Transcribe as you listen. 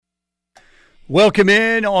Welcome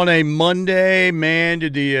in on a Monday. Man,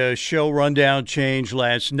 did the show rundown change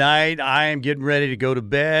last night. I am getting ready to go to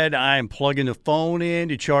bed. I am plugging the phone in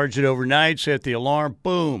to charge it overnight, set the alarm,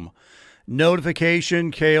 boom.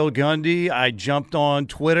 Notification, Cale Gundy. I jumped on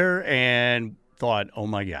Twitter and thought, oh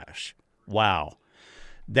my gosh, wow.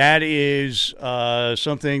 That is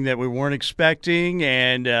something that we weren't expecting,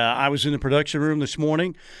 and I was in the production room this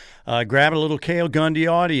morning grabbing a little Cale Gundy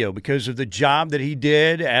audio because of the job that he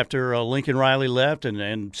did after Lincoln Riley left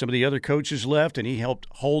and some of the other coaches left, and he helped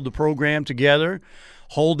hold the program together,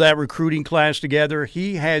 hold that recruiting class together.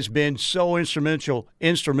 He has been so instrumental,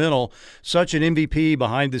 such an MVP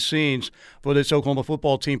behind the scenes for this Oklahoma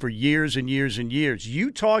football team for years and years and years. You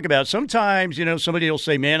talk about sometimes, somebody will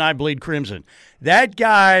say, man, I bleed crimson. That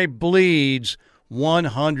guy bleeds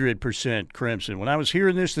 100% crimson. When I was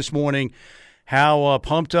hearing this morning, how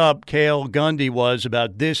pumped up Cale Gundy was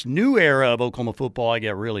about this new era of Oklahoma football, I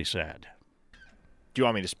get really sad. Do you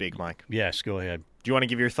want me to speak, Mike? Yes, go ahead. Do you want to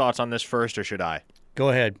give your thoughts on this first, or should I? Go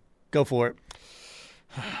ahead. Go for it.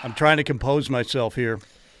 I'm trying to compose myself here.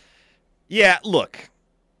 Yeah, look.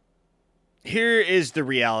 Here is the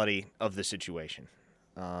reality of the situation.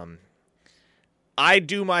 I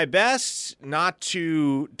do my best not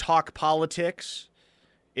to talk politics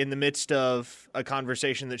in the midst of a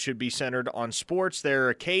conversation that should be centered on sports. There are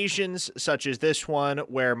occasions, such as this one,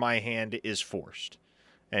 where my hand is forced.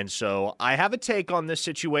 And so I have a take on this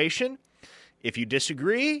situation. If you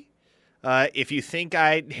disagree, if you think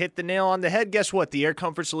I hit the nail on the head, guess what? The Air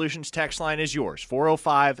Comfort Solutions text line is yours,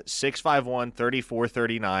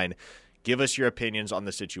 405-651-3439. Give us your opinions on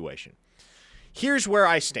the situation. Here's where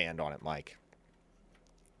I stand on it, Mike.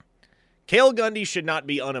 Cale Gundy should not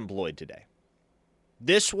be unemployed today.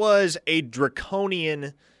 This was a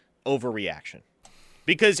draconian overreaction,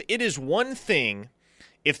 because it is one thing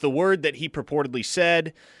if the word that he purportedly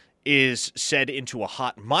said is said into a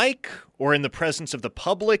hot mic or in the presence of the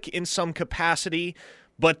public in some capacity,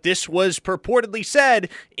 but this was purportedly said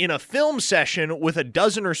in a film session with a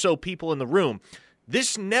dozen or so people in the room.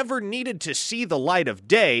 This never needed to see the light of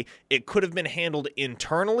day. It could have been handled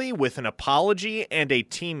internally with an apology and a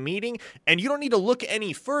team meeting, and you don't need to look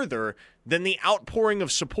any further than the outpouring of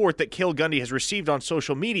support that Cale Gundy has received on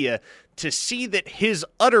social media to see that his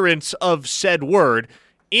utterance of said word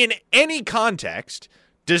in any context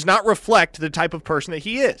does not reflect the type of person that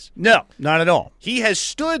he is. No, not at all. He has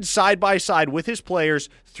stood side by side with his players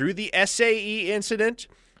through the SAE incident,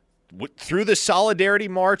 through the Solidarity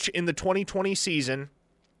March in the 2020 season.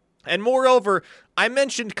 And moreover, I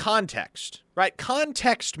mentioned context, right?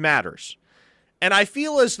 Context matters. And I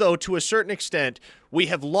feel as though, to a certain extent, we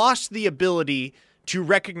have lost the ability to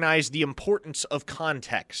recognize the importance of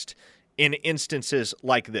context in instances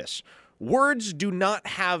like this. Words do not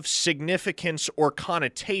have significance or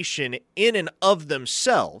connotation in and of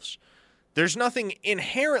themselves. There's nothing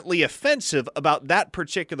inherently offensive about that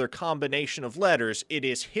particular combination of letters. It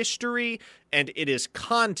is history and it is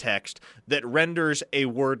context that renders a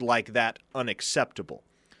word like that unacceptable.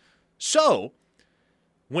 So,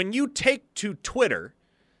 when you take to Twitter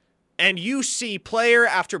and you see player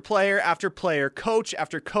after player after player, coach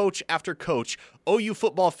after coach after coach, OU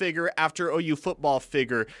football figure after OU football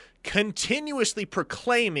figure, continuously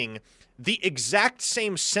proclaiming the exact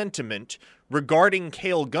same sentiment regarding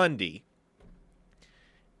Cale Gundy,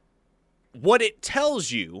 what it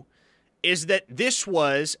tells you is that this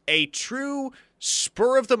was a true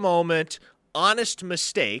spur-of-the-moment, honest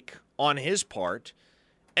mistake on his part,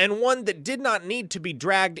 and one that did not need to be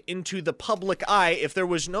dragged into the public eye if there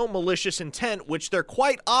was no malicious intent, which there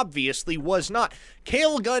quite obviously was not.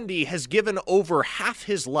 Cale Gundy has given over half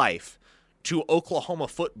his life to Oklahoma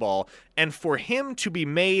football, and for him to be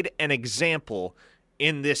made an example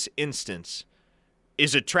in this instance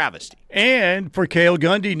is a travesty. And for Cale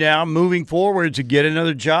Gundy now, moving forward to get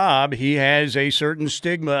another job, he has a certain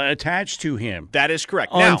stigma attached to him. That is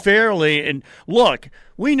correct. Unfairly. And look,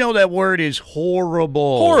 we know that word is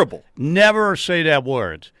horrible. Horrible. Never say that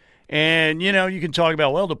word. And, you can talk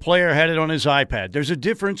about, well, the player had it on his iPad. There's a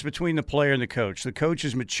difference between the player and the coach. The coach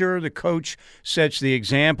is mature. The coach sets the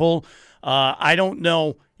example. I don't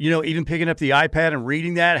know, even picking up the iPad and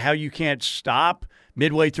reading that, how you can't stop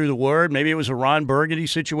midway through the word. Maybe it was a Ron Burgundy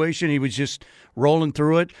situation. He was just rolling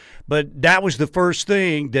through it. But that was the first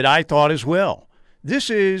thing that I thought as well. This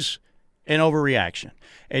is an overreaction.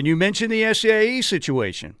 And you mentioned the SAE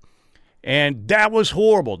situation. And that was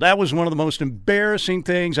horrible. That was one of the most embarrassing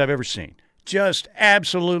things I've ever seen. Just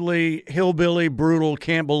absolutely hillbilly, brutal,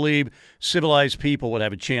 can't believe civilized people would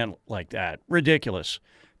have a chant like that. Ridiculous.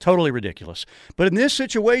 Totally ridiculous. But in this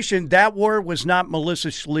situation, that word was not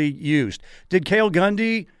maliciously used. Did Cale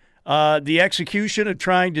Gundy the execution of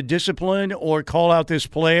trying to discipline or call out this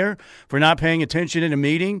player for not paying attention in a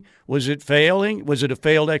meeting? Was it failing? Was it a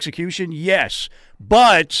failed execution? Yes.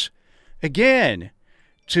 But, again,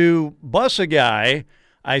 to bus a guy,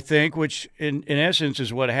 I think, which in essence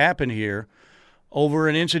is what happened here, over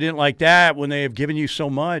an incident like that when they have given you so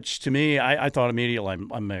much, to me, I thought immediately,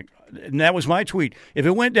 and that was my tweet. If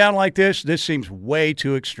it went down like this seems way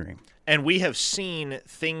too extreme. And we have seen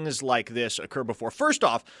things like this occur before. First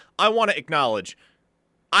off, I want to acknowledge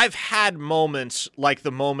I've had moments like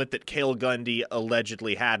the moment that Cale Gundy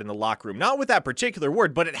allegedly had in the locker room. Not with that particular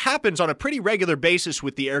word, but it happens on a pretty regular basis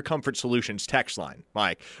with the Air Comfort Solutions text line,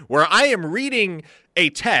 Mike, where I am reading a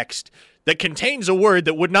text that contains a word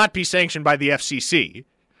that would not be sanctioned by the FCC.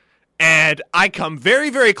 And I come very,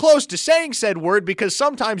 very close to saying said word because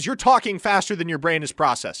sometimes you're talking faster than your brain is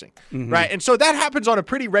processing, right? And so that happens on a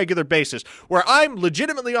pretty regular basis where I'm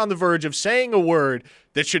legitimately on the verge of saying a word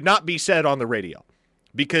that should not be said on the radio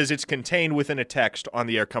because it's contained within a text on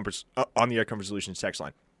the Air Comfort Solutions text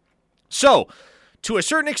line. So, to a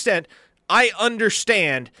certain extent, I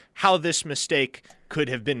understand how this mistake could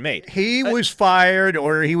have been made. He was fired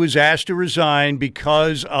or he was asked to resign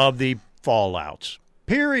because of the fallouts.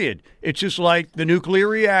 Period. It's just like the nuclear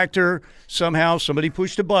reactor. Somehow somebody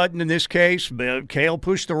pushed a button. In this case, Cale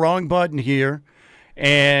pushed the wrong button here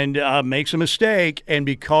and makes a mistake. And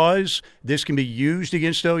because this can be used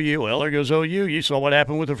against OU, well, there goes OU. You saw what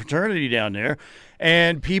happened with the fraternity down there.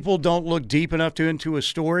 And people don't look deep enough into a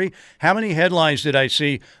story. How many headlines did I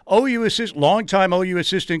see? Longtime OU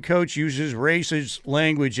assistant coach uses racist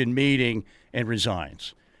language in meeting and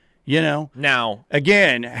resigns. You know? Now,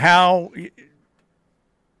 again, how...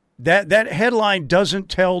 That headline doesn't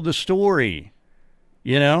tell the story,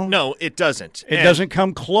 you know? No, it doesn't. It doesn't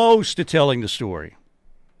come close to telling the story.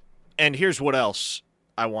 And here's what else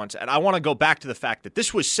I want to add. I want to go back to the fact that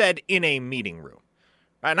this was said in a meeting room.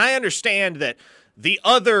 And I understand that the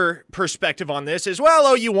other perspective on this is,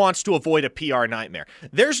 well, OU wants to avoid a PR nightmare.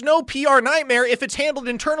 There's no PR nightmare if it's handled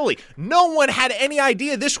internally. No one had any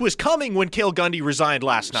idea this was coming when Cale Gundy resigned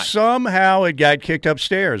last night. Somehow it got kicked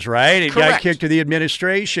upstairs, right? It Correct. got kicked to the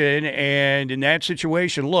administration, and in that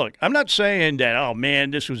situation, look, I'm not saying that, oh,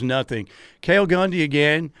 man, this was nothing. Cale Gundy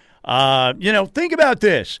again, think about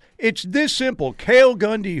this. It's this simple. Cale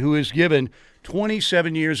Gundy, who has given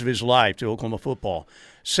 27 years of his life to Oklahoma football,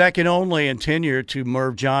 second only in tenure to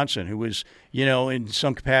Merv Johnson, who was, in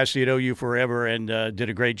some capacity at OU forever and did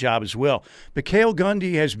a great job as well. But Cale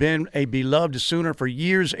Gundy has been a beloved Sooner for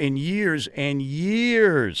years and years and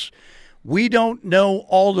years. We don't know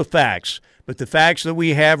all the facts, but the facts that we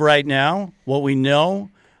have right now, what we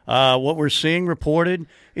know, what we're seeing reported,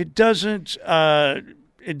 it doesn't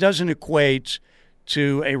equate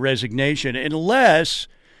to a resignation unless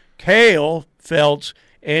Cale felt,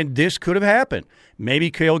 and this could have happened.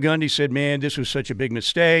 Maybe Cale Gundy said, man, this was such a big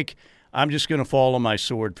mistake. I'm just going to fall on my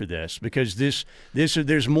sword for this because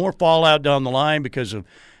there's more fallout down the line because of,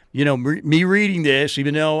 me reading this,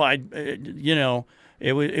 even though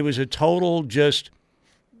it was a total just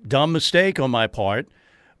dumb mistake on my part.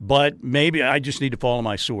 But maybe I just need to fall on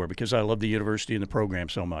my sword because I love the university and the program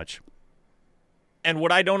so much. And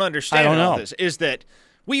what I don't understand about this is that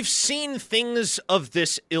we've seen things of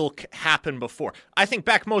this ilk happen before. I think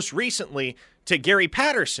back most recently to Gary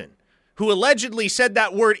Patterson, who allegedly said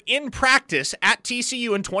that word in practice at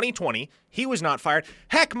TCU in 2020. He was not fired.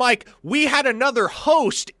 Heck, Mike, we had another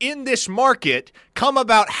host in this market come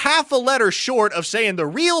about half a letter short of saying the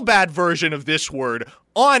real bad version of this word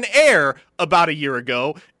on air about a year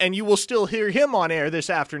ago, and you will still hear him on air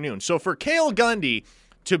this afternoon. So for Cale Gundy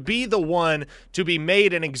to be the one to be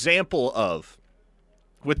made an example of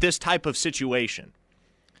with this type of situation,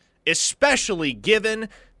 especially given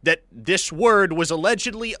that this word was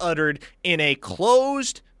allegedly uttered in a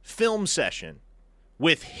closed film session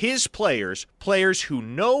with his players who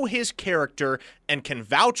know his character and can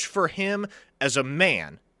vouch for him as a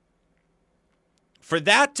man, for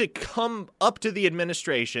that to come up to the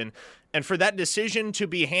administration and for that decision to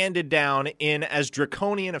be handed down in as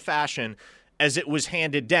draconian a fashion as it was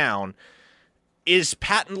handed down is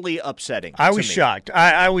patently upsetting. I was shocked.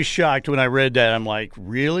 I was shocked when I read that. I'm like,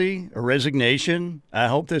 really? A resignation? I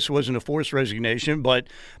hope this wasn't a forced resignation. But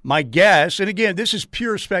my guess, and again, this is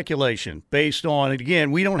pure speculation based on,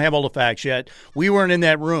 again, we don't have all the facts yet. We weren't in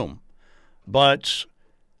that room. But,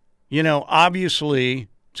 obviously,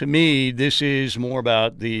 to me, this is more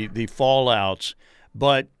about the fallouts.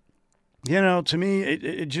 But, to me,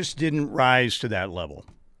 it just didn't rise to that level.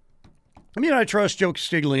 I mean, I trust Joe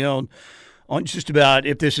Castiglione on just about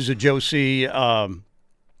if this is a Joe C.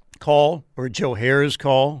 Call or a Joe Harris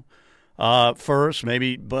call. first,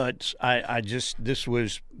 maybe, but I just this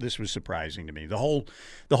was surprising to me. The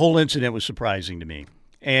whole incident was surprising to me.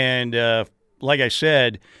 And like I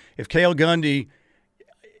said, if Cale Gundy,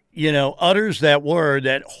 utters that word,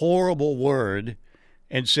 that horrible word,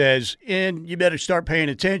 and says, "And you better start paying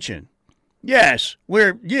attention." Yes,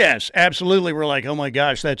 absolutely. We're like, oh my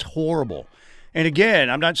gosh, that's horrible. And again,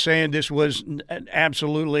 I'm not saying this was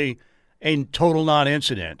absolutely a total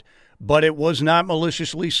non-incident, but it was not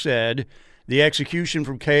maliciously said. The execution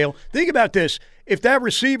from Cale. Think about this. If that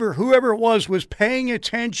receiver, whoever it was paying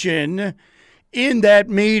attention in that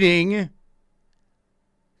meeting,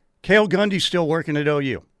 Cale Gundy's still working at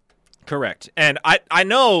OU. Correct. And I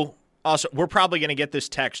know also we're probably going to get this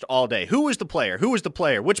text all day. Who was the player? Who was the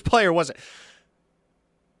player? Which player was it?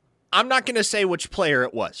 I'm not going to say which player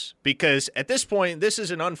it was because at this point, this is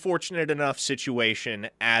an unfortunate enough situation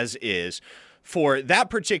as is for that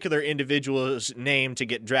particular individual's name to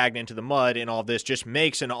get dragged into the mud and all this just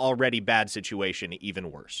makes an already bad situation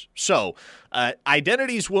even worse. So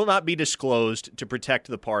identities will not be disclosed to protect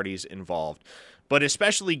the parties involved. But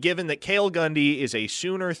especially given that Cale Gundy is a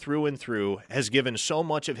Sooner through and through, has given so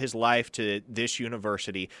much of his life to this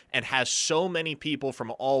university, and has so many people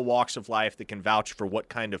from all walks of life that can vouch for what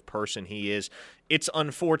kind of person he is, it's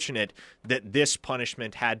unfortunate that this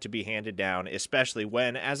punishment had to be handed down, especially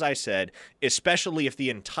when, as I said, especially if the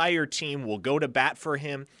entire team will go to bat for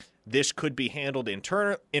him, this could be handled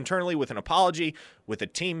internally with an apology, with a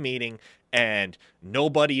team meeting, and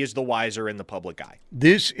nobody is the wiser in the public eye.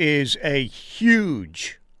 This is a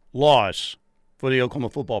huge loss for the Oklahoma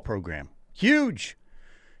football program. Huge.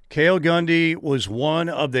 Cale Gundy was one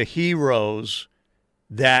of the heroes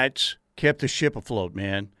that kept the ship afloat,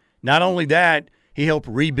 man. Not only that, he helped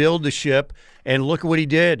rebuild the ship, and look at what he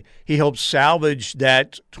did. He helped salvage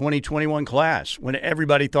that 2021 class when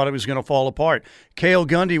everybody thought it was going to fall apart. Cale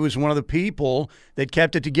Gundy was one of the people that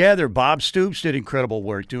kept it together. Bob Stoops did incredible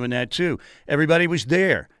work doing that too. Everybody was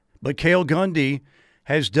there. But Cale Gundy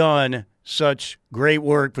has done such great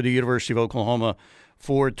work for the University of Oklahoma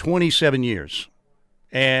for 27 years.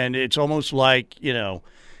 And it's almost like,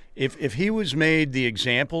 if he was made the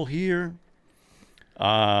example here,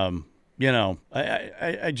 I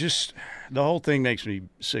just the whole thing makes me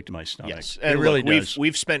sick to my stomach. Yes, and it really does.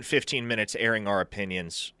 We've spent 15 minutes airing our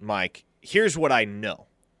opinions, Mike. Here's what I know.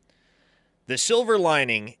 The silver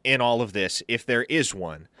lining in all of this, if there is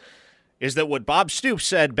one, is that what Bob Stoops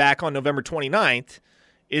said back on November 29th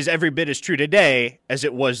is every bit as true today as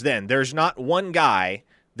it was then. There's not one guy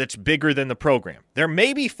that's bigger than the program. There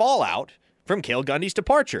may be fallout from Cale Gundy's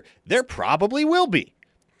departure. There probably will be.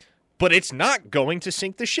 But it's not going to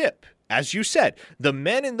sink the ship. As you said, the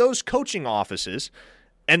men in those coaching offices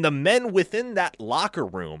and the men within that locker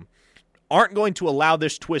room aren't going to allow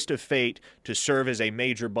this twist of fate to serve as a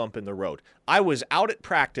major bump in the road. I was out at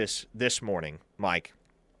practice this morning, Mike,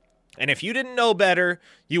 and if you didn't know better,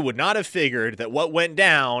 you would not have figured that what went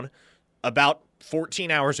down about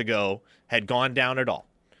 14 hours ago had gone down at all,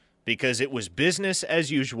 because it was business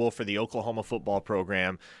as usual for the Oklahoma football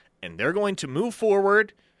program, and they're going to move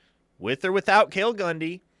forward with or without Cale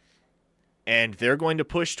Gundy, and they're going to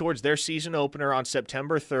push towards their season opener on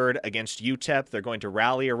September 3rd against UTEP. They're going to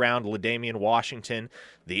rally around LaDamian Washington,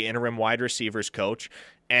 the interim wide receivers coach.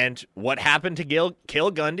 And what happened to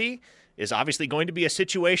Cale Gundy is obviously going to be a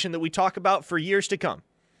situation that we talk about for years to come,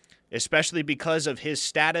 especially because of his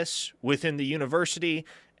status within the university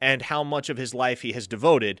and how much of his life he has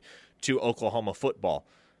devoted to Oklahoma football.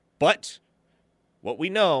 But what we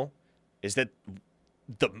know is that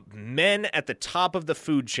the men at the top of the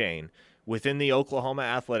food chain within the Oklahoma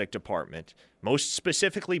athletic department, most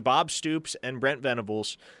specifically Bob Stoops and Brent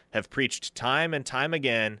Venables, have preached time and time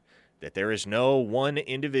again that there is no one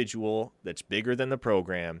individual that's bigger than the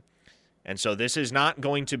program. And so this is not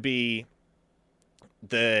going to be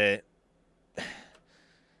the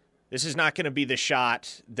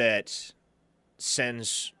shot that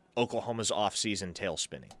sends Oklahoma's offseason tail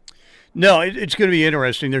spinning. No, it's going to be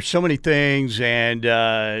interesting. There's so many things and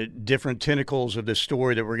different tentacles of this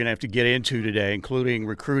story that we're going to have to get into today, including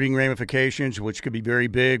recruiting ramifications, which could be very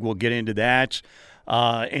big. We'll get into that.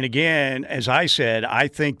 And again, as I said, I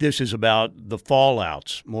think this is about the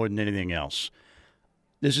fallouts more than anything else.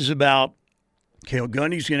 This is about Cale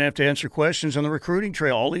Gundy's going to have to answer questions on the recruiting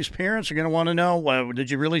trail. All these parents are going to want to know, well,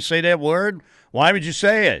 did you really say that word? Why would you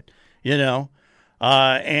say it?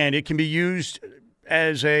 And it can be used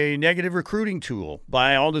as a negative recruiting tool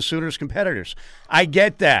by all the Sooners competitors. I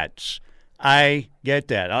get that. Like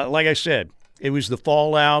I said, it was the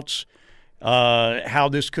fallouts. how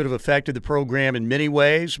this could have affected the program in many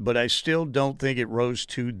ways, but I still don't think it rose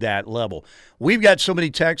to that level. We've got so many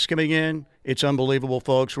texts coming in. It's unbelievable,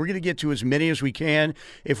 folks. We're going to get to as many as we can.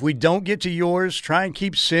 If we don't get to yours, try and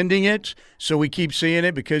keep sending it so we keep seeing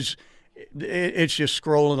it, because it's just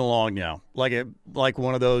scrolling along now like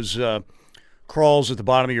one of those crawls at the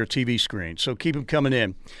bottom of your TV screen. So keep them coming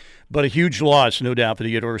in. But a huge loss, no doubt, for the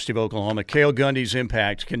University of Oklahoma. Cale Gundy's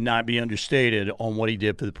impact cannot be understated on what he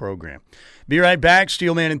did for the program. Be right back.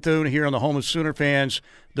 Steelman and Thune here on the home of Sooner fans,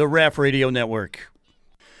 the Ref Radio Network.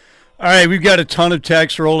 All right, we've got a ton of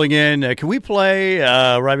texts rolling in. Can we play,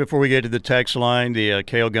 right before we get to the text line, the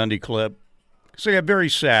Cale Gundy clip? So I got very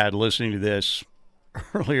sad listening to this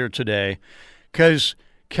earlier today because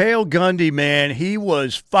Cale Gundy, man, he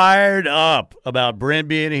was fired up about Brent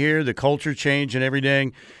being here, the culture change and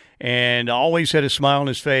everything, and always had a smile on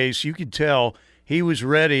his face. You could tell he was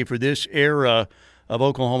ready for this era of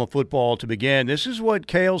Oklahoma football to begin. This is what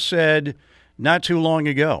Cale said not too long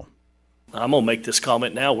ago. I'm going to make this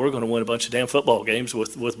comment now. We're going to win a bunch of damn football games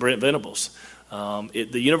with Brent Venables. The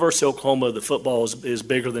University of Oklahoma, the football is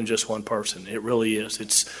bigger than just one person. It really is.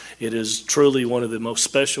 It is truly one of the most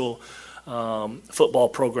special football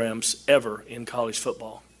programs ever in college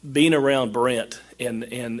football. Being around Brent,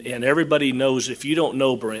 and everybody knows, if you don't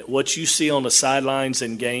know Brent, what you see on the sidelines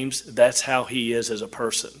in games, that's how he is as a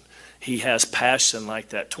person. He has passion like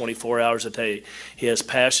that 24 hours a day. He has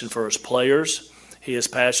passion for his players. He has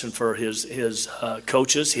passion for his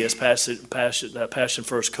coaches. He has passion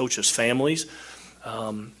for his coaches' families.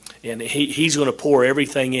 And he's going to pour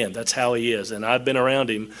everything in. That's how he is. And I've been around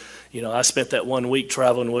him. You know, I spent that 1 week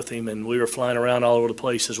traveling with him, and we were flying around all over the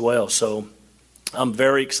place as well. So I'm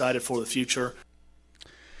very excited for the future.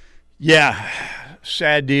 Yeah,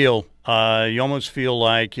 sad deal. You almost feel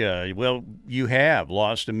like, you have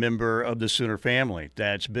lost a member of the Sooner family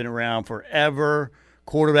that's been around forever.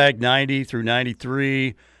 Quarterback 90 through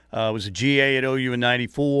 93, was a GA at OU in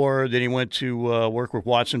 94. Then he went to work with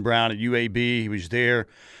Watson Brown at UAB. He was there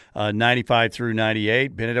 95 through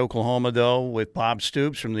 98. Been at Oklahoma, though, with Bob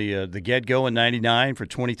Stoops from the get-go in 99 for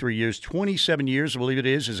 23 years. 27 years, I believe it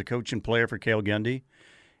is, as a coach and player for Cale Gundy.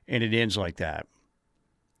 And it ends like that.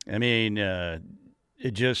 I mean, I'm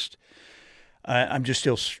just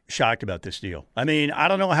still shocked about this deal. I mean, I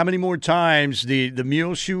don't know how many more times the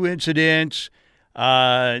mule shoe incident.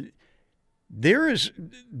 There is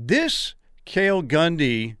this Cale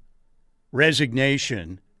Gundy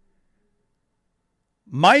resignation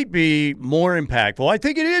might be more impactful. I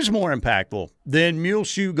think it is more impactful than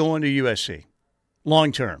Muleshoe going to USC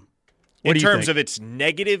long term. In terms of its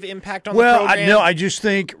negative impact on the program? Well, I just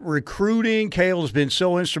think recruiting, Cale has been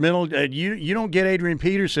so instrumental. You don't get Adrian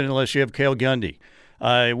Peterson unless you have Cale Gundy.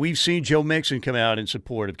 We've seen Joe Mixon come out in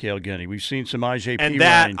support of Cale Gundy. We've seen Samaje Perine. And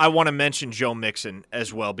that, I want to mention Joe Mixon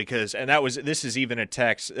as well, because, this is even a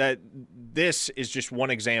text. This is just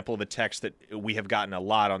one example of a text that we have gotten a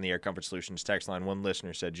lot on the Air Comfort Solutions text line. One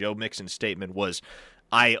listener said Joe Mixon's statement was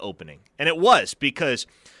eye-opening. And it was, because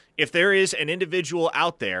if there is an individual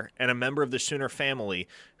out there and a member of the Sooner family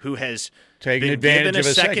who has taken been advantage given of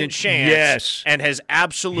a second chance, yes, and has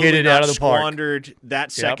absolutely hit it not out of the park, squandered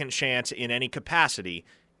that second chance in any capacity,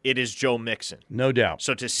 it is Joe Mixon. No doubt.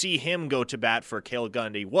 So to see him go to bat for Cale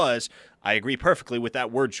Gundy was, I agree perfectly with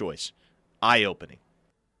that word choice, eye-opening.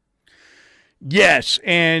 Yes,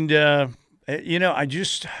 and I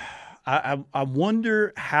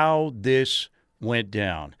wonder how this went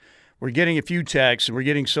down. We're getting a few texts, and we're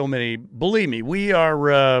getting so many. Believe me, we're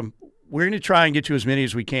going to try and get to as many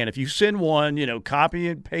as we can. If you send one, copy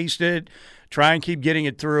and paste it. Try and keep getting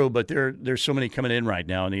it through, but there's so many coming in right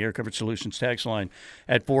now on the Air Comfort Solutions text line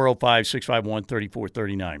at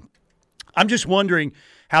 405-651-3439. I'm just wondering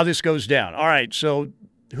how this goes down. All right, so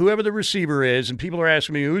whoever the receiver is, and people are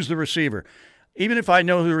asking me, who's the receiver? Even if I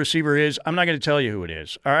know who the receiver is, I'm not going to tell you who it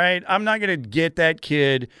is, all right? I'm not going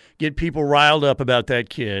to get people riled up about that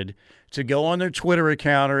kid to go on their Twitter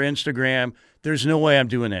account or Instagram. There's no way I'm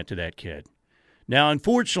doing that to that kid. Now,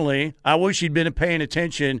 unfortunately, I wish he'd been paying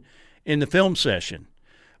attention in the film session.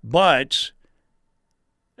 But,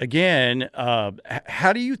 again,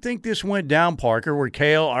 how do you think this went down, Parker, where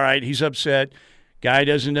Cale, all right, he's upset. Guy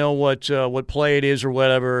doesn't know what play it is or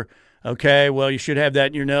whatever. Okay, well, you should have that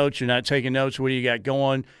in your notes. You're not taking notes. What do you got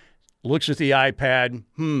going? Looks at the iPad.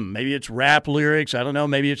 Maybe it's rap lyrics. I don't know.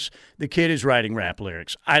 Maybe it's the kid is writing rap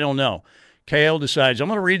lyrics. I don't know. Cale decides, I'm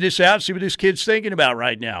going to read this out, see what this kid's thinking about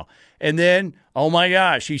right now. And then, oh, my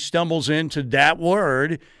gosh, he stumbles into that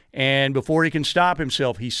word, and before he can stop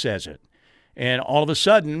himself, he says it. And all of a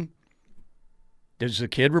sudden, does the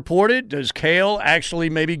kid report it? Does Cale actually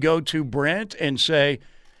maybe go to Brent and say,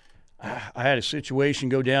 I had a situation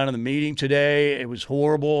go down in the meeting today. It was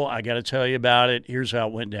horrible. I got to tell you about it. Here's how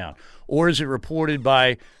it went down. Or is it reported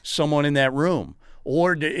by someone in that room?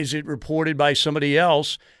 Or is it reported by somebody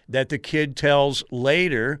else that the kid tells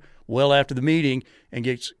later, well after the meeting, and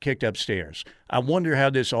gets kicked upstairs? I wonder how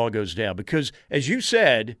this all goes down because, as you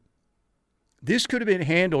said, this could have been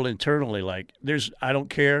handled internally. Like, I don't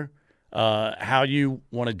care how you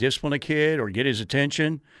want to discipline a kid or get his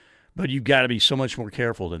attention, but you've got to be so much more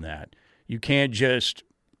careful than that. You can't just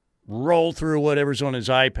roll through whatever's on his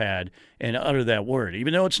iPad and utter that word.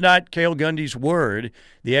 Even though it's not Cale Gundy's word,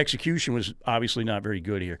 the execution was obviously not very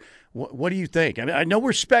good here. What do you think? I mean, I know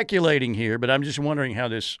we're speculating here, but I'm just wondering how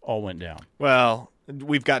this all went down. Well,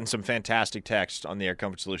 we've gotten some fantastic text on the Air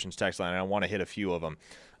Comfort Solutions text line, and I want to hit a few of them.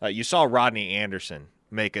 You saw Rodney Anderson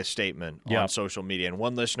make a statement on social media, and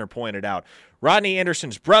one listener pointed out Rodney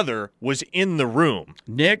Anderson's brother was in the room.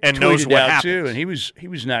 Nick and tweeted knows what out happened. too, and he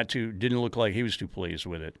was not too. Didn't look like he was too pleased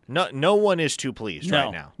with it. No one is too pleased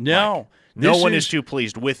right now. No, Mike. No one is too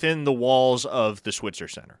pleased within the walls of the Switzer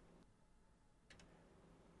Center.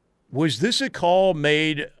 Was this a call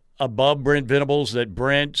made above Brent Venables that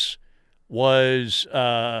Brent was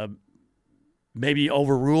maybe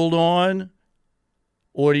overruled on?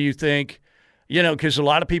 Or do you think, because a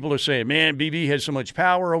lot of people are saying, man, BV has so much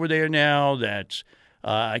power over there now that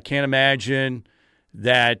I can't imagine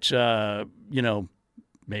that,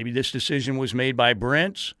 maybe this decision was made by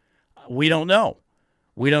Brent. We don't know.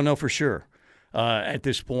 We don't know for sure at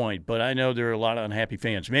this point. But I know there are a lot of unhappy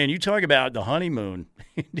fans. Man, you talk about the honeymoon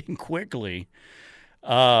ending quickly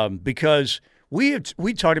because we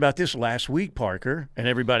talked about this last week, Parker, and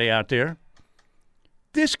everybody out there.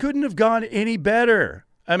 This couldn't have gone any better.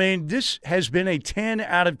 I mean, this has been a 10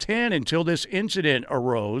 out of 10 until this incident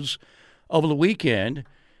arose over the weekend,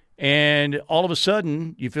 and all of a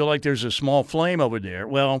sudden you feel like there's a small flame over there.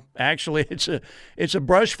 Well, actually, it's a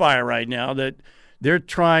brush fire right now that they're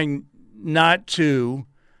trying not to,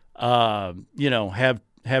 have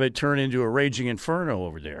it turn into a raging inferno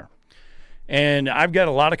over there. And I've got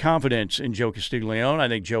a lot of confidence in Joe Castiglione. I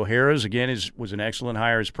think Joe Harris, again, was an excellent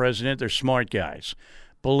hire as president. They're smart guys.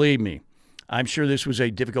 Believe me, I'm sure this was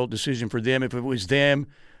a difficult decision for them if it was them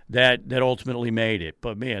that ultimately made it.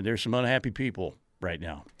 But, man, there's some unhappy people right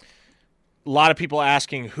now. A lot of people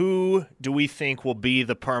asking, who do we think will be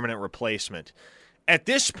the permanent replacement? At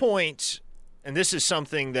this point, and this is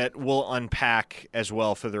something that we'll unpack as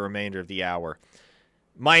well for the remainder of the hour,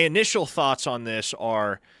 my initial thoughts on this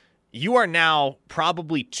are you are now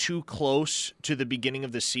probably too close to the beginning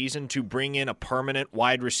of the season to bring in a permanent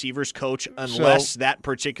wide receivers coach unless that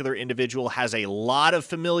particular individual has a lot of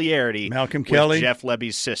familiarity Malcolm with Kelly, Jeff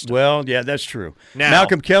Lebby's system. Well, yeah, that's true. Now,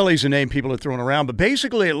 Malcolm Kelly's a name people are throwing around, but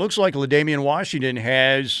basically it looks like LaDainian Washington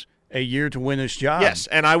has a year to win this job. Yes,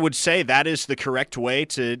 and I would say that is the correct way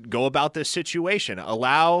to go about this situation.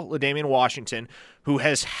 Allow LaDainian Washington, who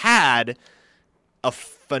has had a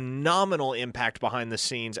phenomenal impact behind the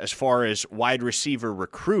scenes as far as wide receiver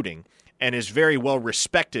recruiting and is very well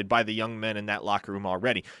respected by the young men in that locker room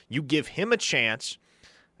already. You give him a chance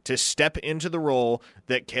to step into the role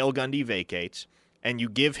that Cale Gundy vacates, and you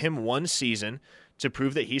give him one season to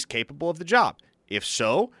prove that he's capable of the job. If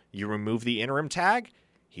so, you remove the interim tag,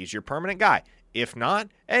 he's your permanent guy. If not,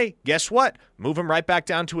 hey, guess what? Move him right back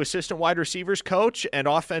down to assistant wide receivers coach and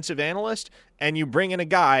offensive analyst, and you bring in a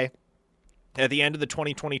guy at the end of the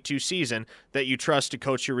 2022 season that you trust to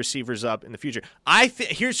coach your receivers up in the future.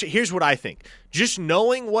 Here's what I think. Just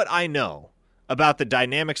knowing what I know about the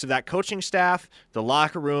dynamics of that coaching staff, the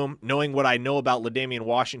locker room, knowing what I know about LaDainian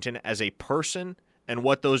Washington as a person and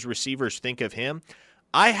what those receivers think of him,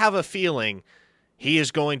 I have a feeling he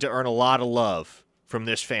is going to earn a lot of love from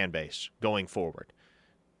this fan base going forward.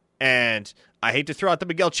 And I hate to throw out the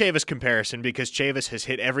Miguel Chavis comparison because Chavis has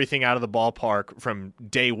hit everything out of the ballpark from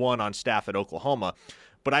day one on staff at Oklahoma.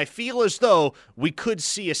 But I feel as though we could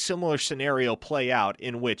see a similar scenario play out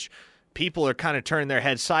in which people are kind of turning their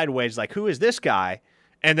heads sideways like, who is this guy?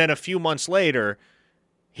 And then a few months later,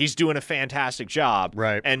 he's doing a fantastic job.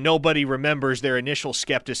 Right. And nobody remembers their initial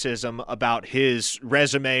skepticism about his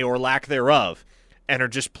resume or lack thereof and are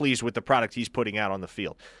just pleased with the product he's putting out on the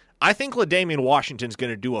field. I think LaDainian Washington's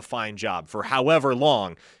going to do a fine job for however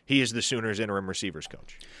long he is the Sooners interim receivers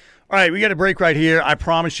coach. All right, we got a break right here. I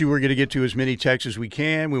promise you we're going to get to as many texts as we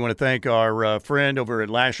can. We want to thank our friend over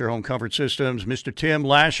at Lasher Home Comfort Systems, Mr. Tim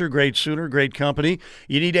Lasher, great Sooner, great company.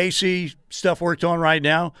 You need AC stuff worked on right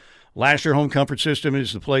now? Lasher Home Comfort System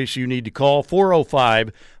is the place you need to call,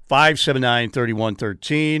 405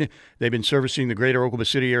 405-579-3113. They've been servicing the greater Oklahoma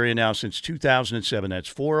City area now since 2007.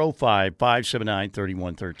 That's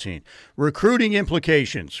 405-579-3113. Recruiting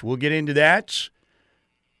implications. We'll get into that.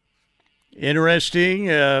 Interesting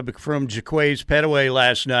from Jaquays Petaway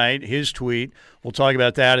last night, his tweet. We'll talk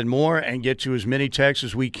about that and more and get to as many texts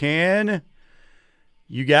as we can.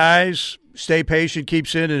 You guys, stay patient, keep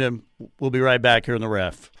sending them. We'll be right back here on the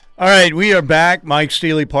Ref. All right, we are back. Mike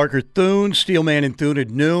Steely, Parker Thune, Steelman and Thune at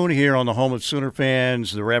noon here on the home of Sooner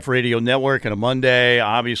fans, the Ref Radio Network, on a Monday,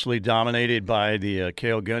 obviously dominated by the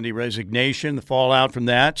Cale Gundy resignation, the fallout from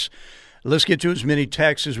that. Let's get to as many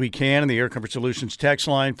texts as we can on the Air Comfort Solutions text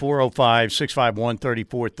line,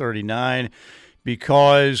 405-651-3439,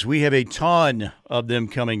 because we have a ton of them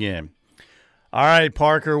coming in. All right,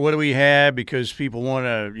 Parker, what do we have? Because people want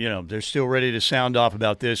to, they're still ready to sound off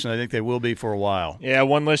about this, and I think they will be for a while. Yeah,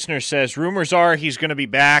 one listener says, rumors are he's going to be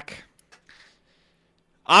back.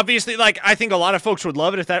 Obviously, I think a lot of folks would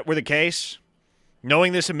love it if that were the case.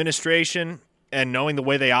 Knowing this administration and knowing the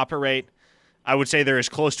way they operate, I would say there is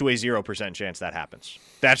close to a 0% chance that happens.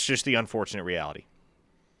 That's just the unfortunate reality.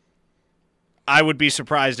 I would be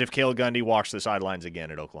surprised if Cale Gundy walks the sidelines again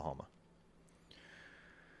at Oklahoma.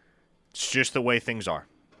 It's just the way things are.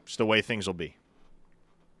 It's the way things will be.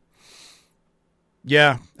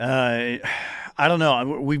 Yeah. I don't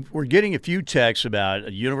know. We're getting a few texts about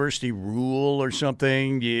a university rule or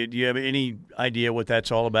something. Do you have any idea what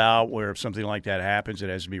that's all about, where if something like that happens, it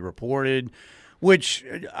has to be reported? Which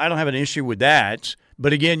I don't have an issue with that.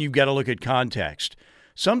 But, again, you've got to look at context.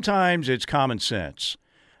 Sometimes it's common sense.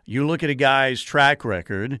 You look at a guy's track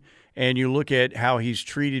record and you look at how he's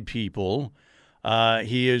treated people.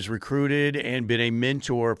 He has recruited and been a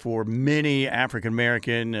mentor for many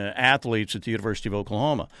African-American athletes at the University of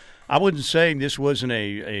Oklahoma. I wasn't saying this wasn't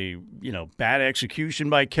a bad execution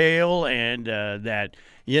by Cale and that,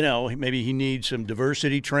 maybe he needs some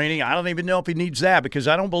diversity training. I don't even know if he needs that because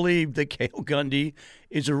I don't believe that Cale Gundy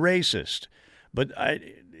is a racist. But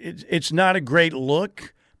it's not a great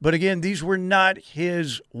look. But, again, these were not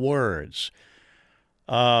his words.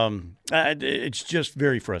 It's just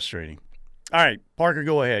very frustrating. All right, Parker,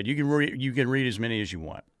 go ahead. You can read as many as you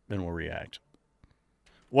want, then we'll react.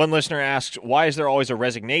 One listener asks, why is there always a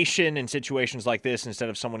resignation in situations like this instead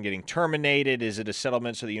of someone getting terminated? Is it a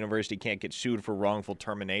settlement so the university can't get sued for wrongful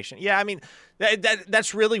termination? Yeah, I mean,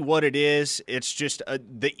 that's really what it is. It's just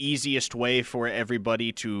the easiest way for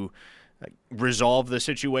everybody to resolve the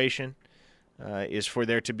situation is for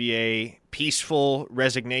there to be a peaceful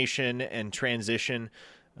resignation and transition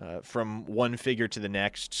from one figure to the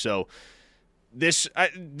next. So this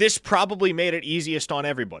probably made it easiest on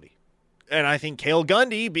everybody. And I think Cale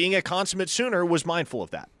Gundy, being a consummate Sooner, was mindful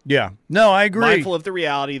of that. Yeah. No, I agree. Mindful of the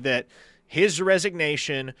reality that his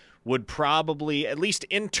resignation would probably, at least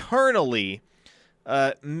internally,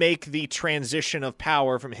 make the transition of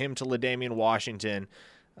power from him to LaDainian Washington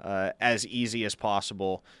as easy as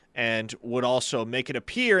possible, and would also make it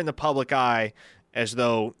appear in the public eye as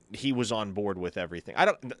though he was on board with everything. I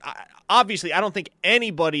don't think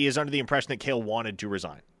anybody is under the impression that Cale wanted to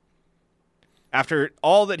resign. After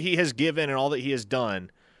all that he has given and all that he has done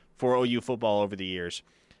for OU football over the years,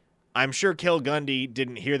 I'm sure Cale Gundy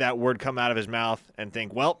didn't hear that word come out of his mouth and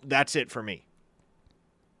think, well, that's it for me.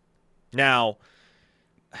 Now,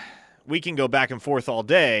 we can go back and forth all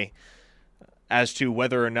day as to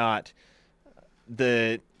whether or not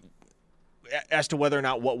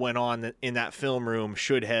what went on in that film room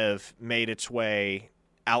should have made its way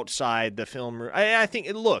outside the film room. I think,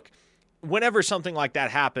 look, whenever something like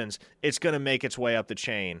that happens, it's going to make its way up the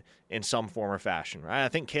chain in some form or fashion, right? I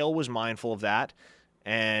think Cale was mindful of that,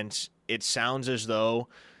 and it sounds as though,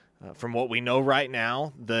 from what we know right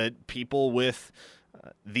now, the people with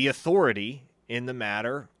the authority in the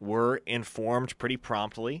matter were informed pretty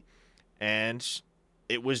promptly, and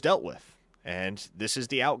it was dealt with, and this is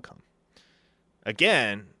the outcome.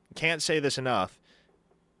 Again, can't say this enough,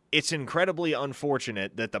 it's incredibly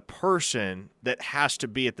unfortunate that the person that has to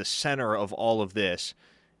be at the center of all of this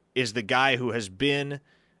is the guy who has been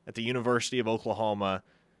at the University of Oklahoma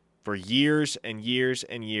for years and years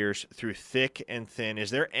and years through thick and thin.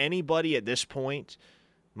 Is there anybody at this point,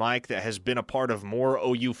 Mike, that has been a part of more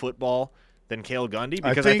OU football than Cale Gundy?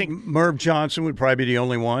 Because I think Merv Johnson would probably be the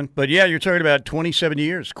only one. But, yeah, you're talking about 27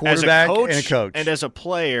 years, quarterback and a coach. And as a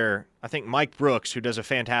player, I think Mike Brooks, who does a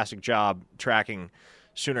fantastic job tracking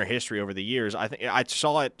Sooner history over the years, I think I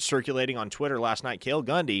saw it circulating on Twitter last night. Cale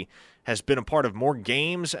Gundy has been a part of more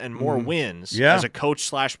games and more wins as a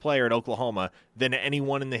coach / player at Oklahoma than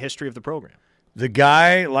anyone in the history of the program. The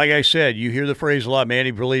guy, like I said, you hear the phrase a lot, man,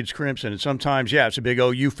 he bleeds crimson. And sometimes, yeah, it's a big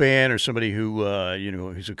OU fan or somebody who,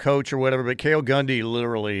 who's a coach or whatever. But Cale Gundy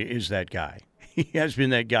literally is that guy. He has been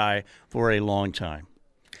that guy for a long time.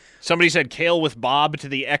 Somebody said Cale with Bob to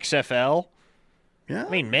the XFL. Yeah. I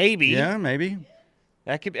mean, maybe. Yeah, maybe.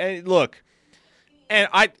 That could look. And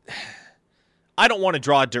I don't want to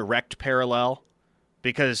draw a direct parallel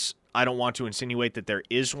because I don't want to insinuate that there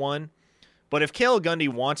is one. But if Cale Gundy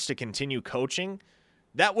wants to continue coaching,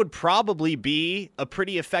 that would probably be a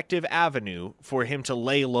pretty effective avenue for him to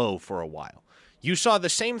lay low for a while. You saw the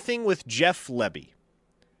same thing with Jeff Lebby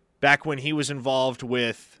back when he was involved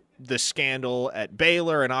with the scandal at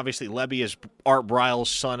Baylor, and obviously Lebby is Art Briles'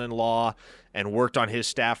 son-in-law and worked on his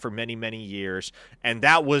staff for many, many years. And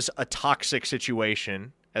that was a toxic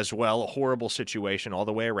situation as well, a horrible situation all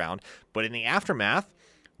the way around. But in the aftermath,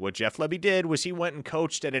 what Jeff Lebby did was he went and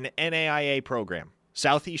coached at an NAIA program,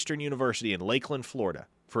 Southeastern University in Lakeland, Florida,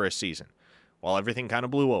 for a season, while everything kind of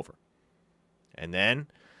blew over. And then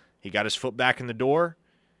he got his foot back in the door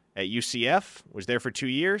at UCF, was there for 2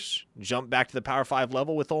 years, jumped back to the Power 5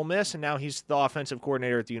 level with Ole Miss, and now he's the offensive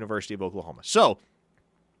coordinator at the University of Oklahoma. So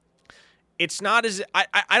it's not as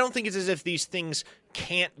I don't think it's as if these things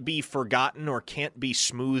can't be forgotten or can't be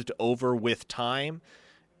smoothed over with time.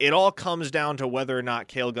 It all comes down to whether or not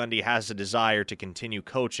Cale Gundy has a desire to continue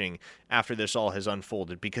coaching after this all has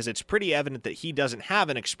unfolded, because it's pretty evident that he doesn't have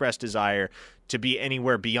an expressed desire to be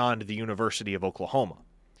anywhere beyond the University of Oklahoma.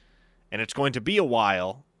 And it's going to be a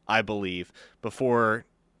while, I believe, before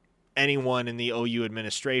anyone in the OU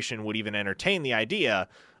administration would even entertain the idea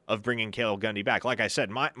of bringing Cale Gundy back. Like I said,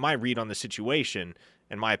 my read on the situation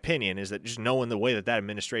and my opinion is that just knowing the way that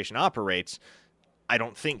administration operates, I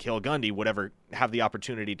don't think Cale Gundy would ever have the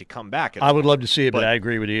opportunity to come back. I would love to see it, but I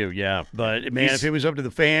agree with you, yeah. But, man, if it was up to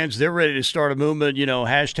the fans, they're ready to start a movement,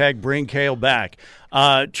 hashtag bring Cale back.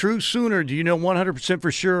 True Sooner, do you know 100% for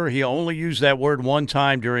sure he only used that word one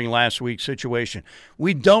time during last week's situation?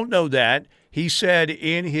 We don't know that. He said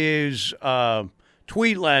in his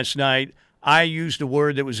tweet last night, I used a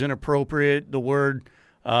word that was inappropriate. The word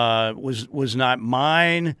was not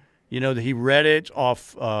mine. That he read it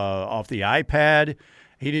off the iPad.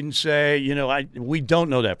 He didn't say, we don't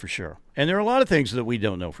know that for sure. And there are a lot of things that we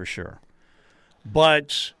don't know for sure.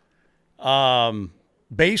 But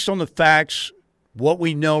based on the facts, what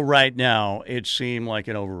we know right now, it seemed like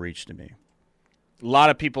an overreach to me. A lot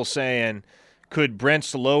of people saying, could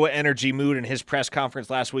Brent's low energy mood in his press conference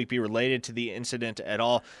last week be related to the incident at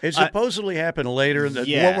all? It supposedly happened later.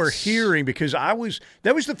 Yes. What we're hearing, because that was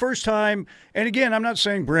the first time, and again, I'm not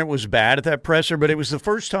saying Brent was bad at that presser, but it was the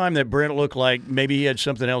first time that Brent looked like maybe he had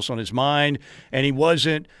something else on his mind, and he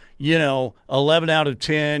wasn't, 11 out of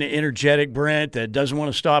 10 energetic Brent that doesn't want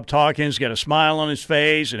to stop talking, he's got a smile on his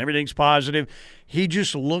face, and everything's positive. He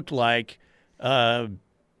just looked like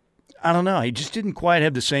I don't know. He just didn't quite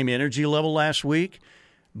have the same energy level last week.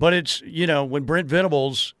 But it's, when Brent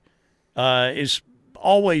Venables is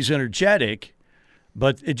always energetic,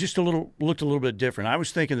 but it just looked a little bit different. I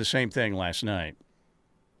was thinking the same thing last night.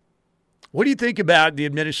 What do you think about the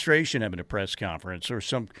administration having a press conference or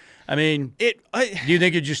some? I mean, do you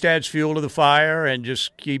think it just adds fuel to the fire and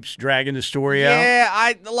just keeps dragging the story out?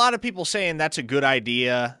 Yeah, a lot of people saying that's a good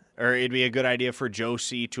idea, or it'd be a good idea for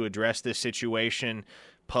Josie to address this situation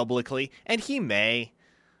publicly, and he may,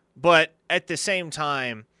 but at the same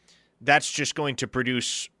time, that's just going to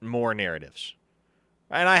produce more narratives.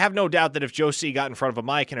 And I have no doubt that if Josie got in front of a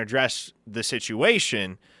mic and addressed the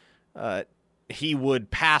situation, he would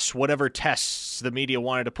pass whatever tests the media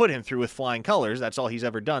wanted to put him through with flying colors. That's all he's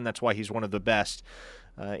ever done. That's why he's one of the best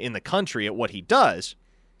in the country at what he does.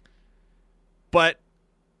 But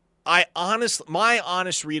my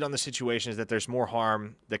honest read on the situation is that there's more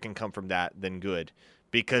harm that can come from that than good,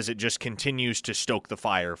 because it just continues to stoke the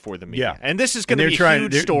fire for the media. Yeah. And this is going to be a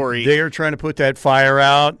huge story. They are trying to put that fire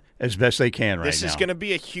out as best they can right now. This is going to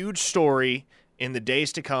be a huge story in the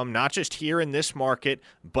days to come, not just here in this market,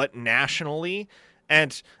 but nationally.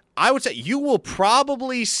 And I would say you will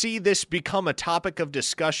probably see this become a topic of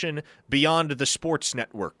discussion beyond the sports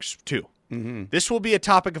networks, too. Mm-hmm. This will be a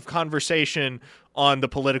topic of conversation on the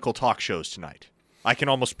political talk shows tonight. I can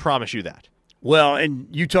almost promise you that. Well, and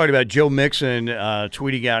you talked about Joe Mixon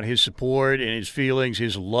tweeting out his support and his feelings,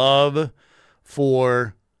 his love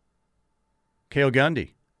for Cale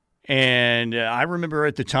Gundy. And I remember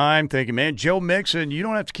at the time thinking, man, Joe Mixon, you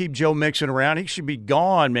don't have to keep Joe Mixon around. He should be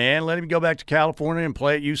gone, man. Let him go back to California and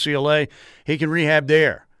play at UCLA. He can rehab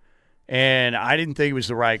there. And I didn't think it was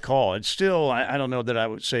the right call. It's still, I don't know that I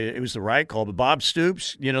would say it was the right call, but Bob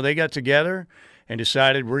Stoops, they got together and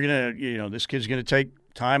decided we're going to, this kid's going to take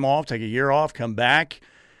time off, take a year off, come back,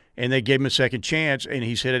 and they gave him a second chance, and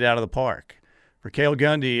he's hit it out of the park. For Cale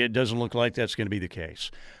Gundy, it doesn't look like that's going to be the case.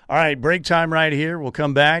 All right, break time right here. We'll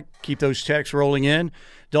come back, keep those texts rolling in.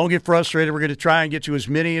 Don't get frustrated. We're going to try and get to as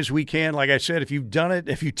many as we can. Like I said, if you've done it,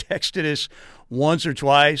 if you texted us once or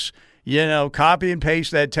twice, copy and paste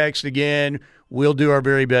that text again. We'll do our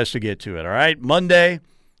very best to get to it, all right? Monday,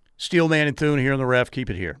 Steelman and Thune here on the Ref. Keep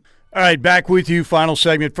it here. All right, back with you. Final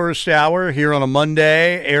segment, first hour here on a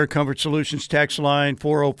Monday. Air Comfort Solutions text line,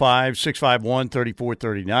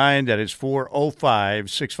 405-651-3439. That is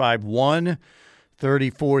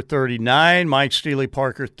 405-651-3439. Mike Steely,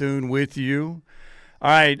 Parker Thune with you. All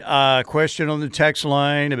right, question on the text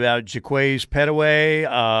line about Jaquaize Pettaway.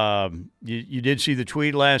 You did see the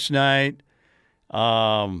tweet last night.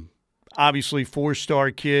 Obviously,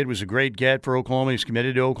 four-star kid, was a great get for Oklahoma. He's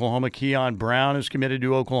committed to Oklahoma. Keon Brown is committed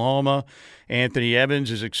to Oklahoma. Anthony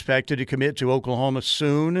Evans is expected to commit to Oklahoma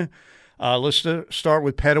soon. Let's start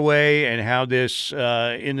with Pettaway and how this,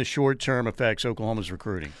 in the short term, affects Oklahoma's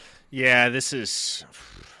recruiting. Yeah, this is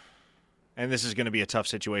going to be a tough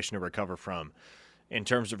situation to recover from in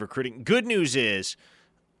terms of recruiting. Good news is,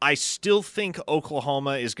 I still think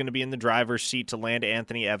Oklahoma is going to be in the driver's seat to land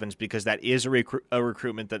Anthony Evans because that is a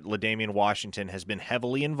recruitment that LaDainian Washington has been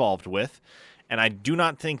heavily involved with, and I do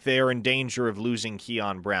not think they are in danger of losing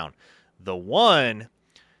Keon Brown. The one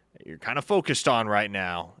that you're kind of focused on right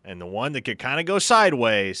now, and the one that could kind of go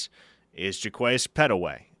sideways, is Jaquaize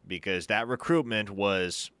Pettaway, because that recruitment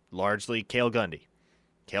was largely Cale Gundy.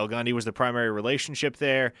 Cale Gundy was the primary relationship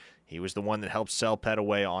there. He was the one that helped sell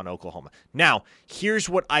Pettaway on Oklahoma. Now, here's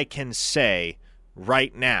what I can say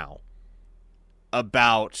right now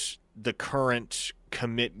about the current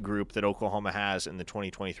commit group that Oklahoma has in the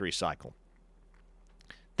 2023 cycle.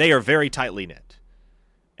 They are very tightly knit.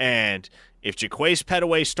 And if Jaquaize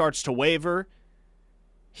Pettaway starts to waver,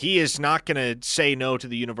 he is not going to say no to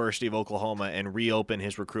the University of Oklahoma and reopen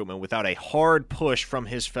his recruitment without a hard push from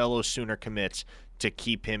his fellow Sooner commits to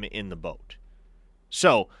keep him in the boat.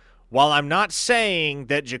 So, while I'm not saying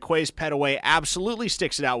that Jaquaize Pettaway absolutely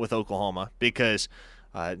sticks it out with Oklahoma, because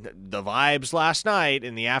the vibes last night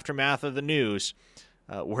in the aftermath of the news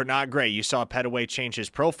were not great. You saw Pettaway change his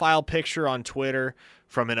profile picture on Twitter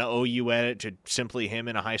from an OU edit to simply him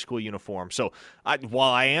in a high school uniform. So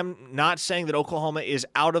while I am not saying that Oklahoma is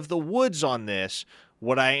out of the woods on this,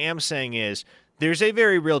 what I am saying is there's a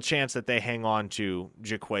very real chance that they hang on to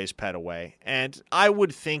Jaquaize Pettaway. And I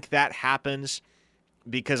would think that happens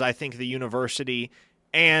because I think the university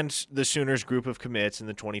and the Sooners group of commits in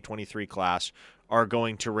the 2023 class are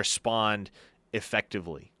going to respond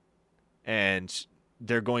effectively. And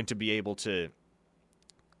they're going to be able to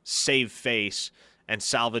save face and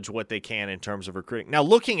salvage what they can in terms of recruiting. Now,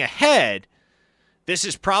 looking ahead, this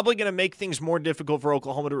is probably going to make things more difficult for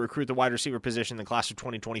Oklahoma to recruit the wide receiver position in the class of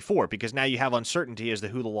 2024 because now you have uncertainty as to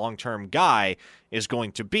who the long-term guy is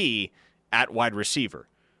going to be at wide receiver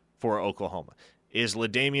for Oklahoma. Is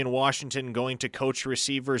LaDainian Washington going to coach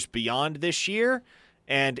receivers beyond this year?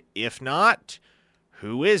 And if not,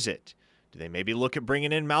 who is it? Do they maybe look at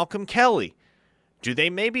bringing in Malcolm Kelly? Do they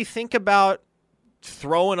maybe think about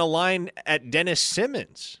throwing a line at Dennis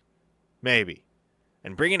Simmons, maybe,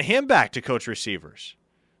 and bringing him back to coach receivers?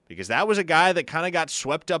 Because that was a guy that kind of got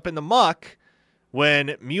swept up in the muck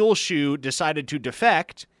when Muleshoe decided to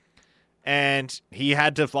defect, and he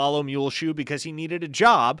had to follow Muleshoe because he needed a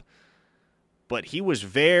job. But he was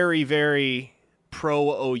very, very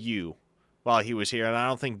pro-OU while he was here, and I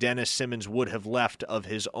don't think Dennis Simmons would have left of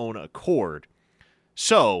his own accord.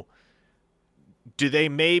 So, do they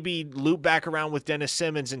maybe loop back around with Dennis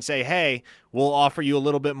Simmons and say, hey, we'll offer you a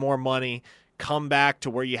little bit more money, come back to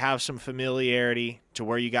where you have some familiarity, to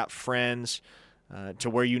where you got friends, to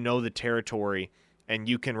where you know the territory, and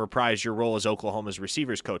you can reprise your role as Oklahoma's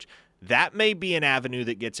receivers coach? That may be an avenue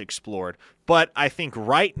that gets explored, but I think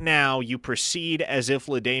right now you proceed as if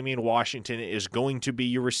LaDainian Washington is going to be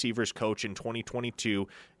your receivers coach in 2022.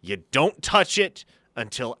 You don't touch it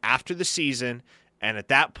until after the season, and at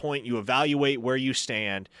that point you evaluate where you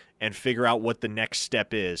stand and figure out what the next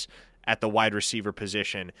step is at the wide receiver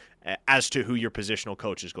position as to who your positional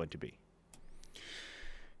coach is going to be.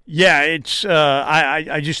 Yeah, it's.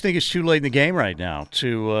 I just think it's too late in the game right now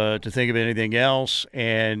to think of anything else,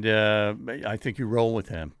 and I think you roll with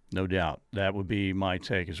him, no doubt. That would be my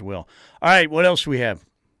take as well. All right, what else do we have?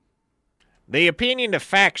 The opinion to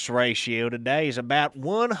facts ratio today is about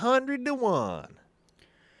 100-1.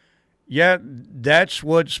 Yeah, that's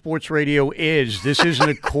what sports radio is. This isn't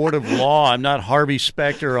a court of law. I'm not Harvey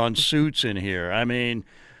Specter on Suits in here. I mean,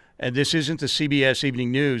 and this isn't the CBS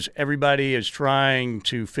Evening News. Everybody is trying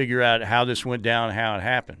to figure out how this went down, how it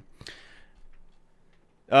happened.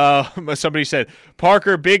 Somebody said,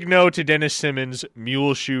 Parker, big no to Dennis Simmons,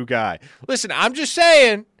 mule shoe guy. Listen, I'm just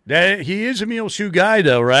saying. That he is a mule shoe guy,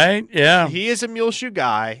 though, right? Yeah. He is a mule shoe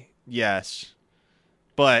guy, yes.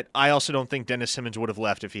 But I also don't think Dennis Simmons would have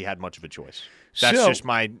left if he had much of a choice. That's just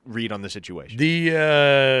my read on the situation.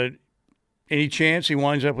 Any chance he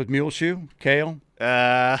winds up with mule shoe, Cale?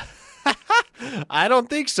 I don't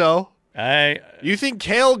think so. You think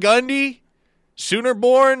Cale Gundy, Sooner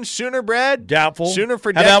born, sooner bred, doubtful, sooner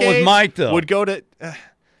for decades, decades, how about with Mike, though? Would go to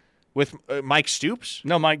with Mike Stoops?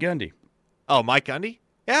 No, Mike Gundy. Oh, Mike Gundy?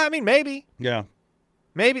 Yeah, I mean, maybe. Yeah.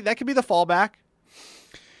 Maybe. That could be the fallback.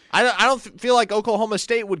 I don't feel like Oklahoma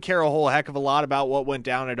State would care a whole heck of a lot about what went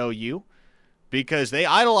down at OU because they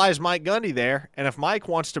idolize Mike Gundy there. And if Mike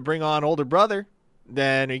wants to bring on older brother,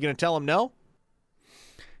 then are you going to tell him no?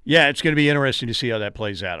 Yeah, it's going to be interesting to see how that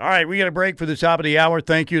plays out. All right, we got a break for the top of the hour.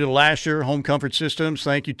 Thank you to Lasher Home Comfort Systems.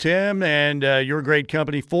 Thank you, Tim, and your great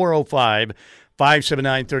company,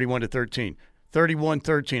 405-579-3113.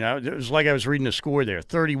 31-13. It was like I was reading the score there,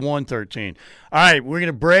 31-13. All right, we're going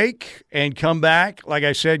to break and come back. Like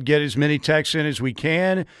I said, get as many texts in as we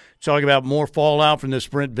can. Talk about more fallout from this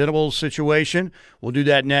Brent Venables situation. We'll do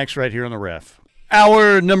that next right here on the Ref.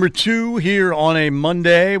 Hour number 2 here on a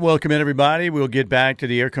Monday. Welcome in, everybody. We'll get back to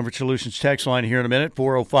the Air Comfort Solutions text line here in a minute,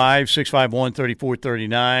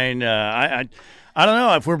 405-651-3439. I don't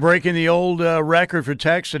know if we're breaking the old record for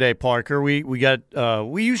text today, Parker. We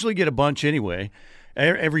usually get a bunch anyway.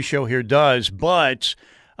 Every show here does, but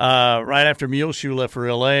right after Muleshoe left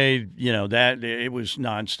for LA, that it was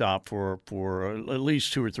nonstop for at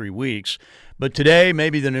least 2 or 3 weeks. But today,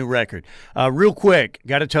 maybe the new record. Real quick,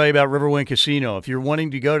 got to tell you about Riverwind Casino. If you're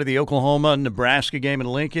wanting to go to the Oklahoma-Nebraska game in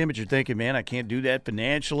Lincoln, but you're thinking, man, I can't do that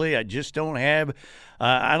financially. I just don't have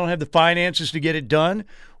the finances to get it done.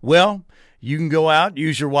 Well, you can go out,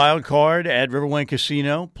 use your wild card at Riverwind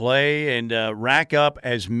Casino, play, and rack up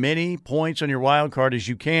as many points on your wild card as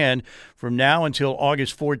you can from now until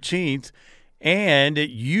August 14th. And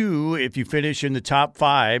if you finish in the top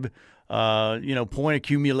 5, point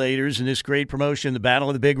accumulators in this great promotion, the Battle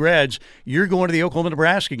of the Big Reds, you're going to the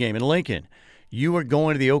Oklahoma-Nebraska game in Lincoln. You are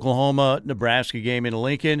going to the Oklahoma-Nebraska game in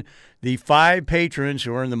Lincoln. The 5 patrons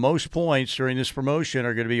who earn the most points during this promotion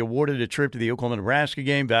are going to be awarded a trip to the Oklahoma-Nebraska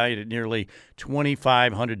game valued at nearly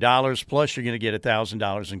 $2,500, plus you're going to get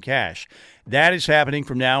 $1,000 in cash. That is happening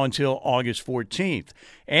from now until August 14th.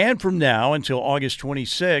 And from now until August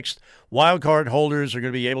 26th, wildcard holders are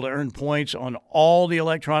going to be able to earn points on all the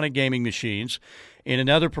electronic gaming machines. In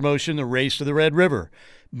another promotion, the Race to the Red River,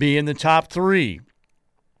 be in the top 3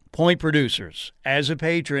 point producers as a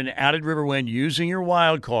patron out at Riverwind using your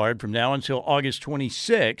wild card from now until August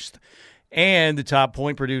 26th. And the top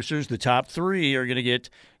point producers, the top 3, are going to get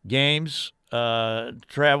games,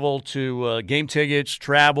 travel to game tickets,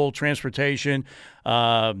 travel, transportation,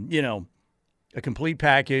 a complete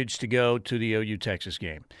package to go to the OU Texas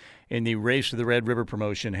game in the Race to the Red River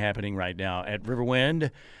promotion happening right now at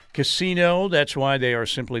Riverwind Casino. That's why they are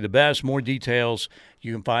simply the best. More details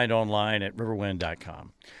you can find online at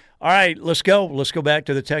riverwind.com. All right, let's go. Let's go back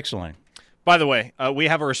to the text line. By the way, we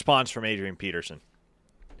have a response from Adrian Peterson,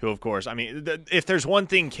 who, of course, if there's one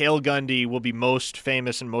thing Cale Gundy will be most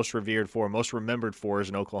famous and most revered for, most remembered for as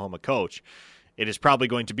an Oklahoma coach, it is probably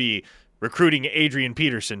going to be recruiting Adrian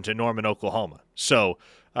Peterson to Norman, Oklahoma. So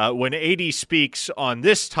when AD speaks on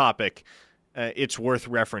this topic, it's worth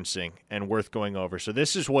referencing and worth going over. So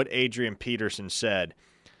this is what Adrian Peterson said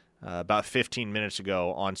about 15 minutes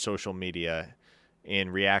ago on social media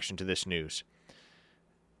in reaction to this news.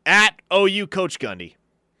 At OU Coach Gundy,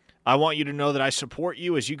 I want you to know that I support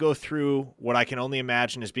you as you go through what I can only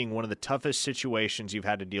imagine as being one of the toughest situations you've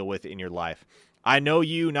had to deal with in your life. I know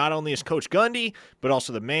you not only as Coach Gundy, but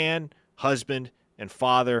also the man, husband, and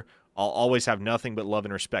father. I'll always have nothing but love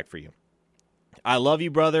and respect for you. I love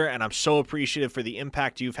you, brother, and I'm so appreciative for the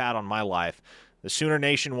impact you've had on my life. The Sooner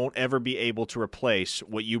Nation won't ever be able to replace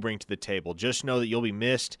what you bring to the table. Just know that you'll be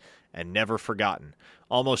missed and never forgotten.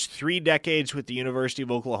 Almost 3 decades with the University of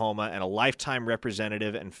Oklahoma and a lifetime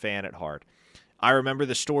representative and fan at heart. I remember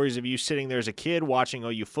the stories of you sitting there as a kid watching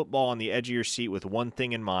OU football on the edge of your seat with one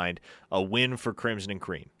thing in mind, a win for Crimson and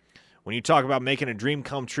Cream. When you talk about making a dream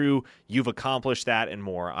come true, you've accomplished that and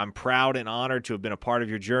more. I'm proud and honored to have been a part of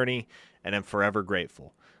your journey and am forever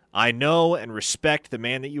grateful. I know and respect the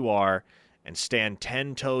man that you are and stand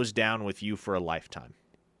 10 toes down with you for a lifetime.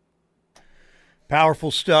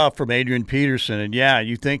 Powerful stuff from Adrian Peterson. And, yeah,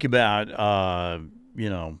 you think about, Cale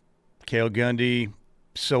Gundy,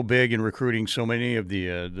 so big in recruiting so many of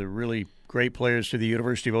the really great players to the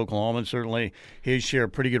University of Oklahoma, and certainly his share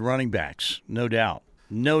of pretty good running backs, no doubt.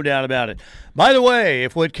 No doubt about it. By the way,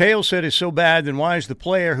 if what Cale said is so bad, then why is the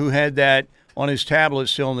player who had that on his tablet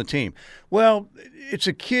still on the team? Well, it's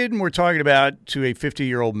a kid, and we're talking about to a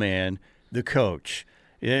 50-year-old man, the coach.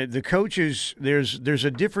 The coach is there's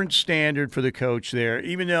a different standard for the coach there.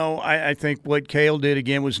 Even though I think what Cale did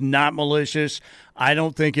again was not malicious, I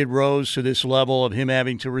don't think it rose to this level of him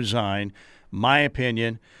having to resign. My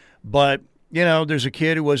opinion, but there's a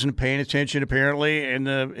kid who wasn't paying attention apparently in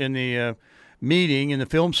the meeting in the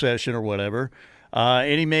film session or whatever,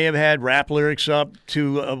 and he may have had rap lyrics up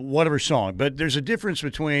to whatever song. But there's a difference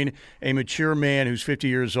between a mature man who's 50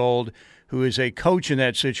 years old, who is a coach in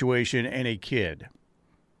that situation, and a kid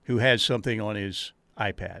who has something on his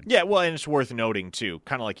iPad. Yeah, well, and it's worth noting, too,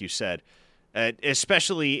 kind of like you said,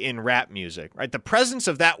 especially in rap music, right? The presence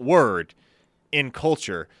of that word in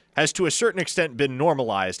culture has to a certain extent been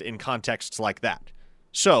normalized in contexts like that.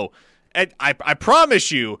 So I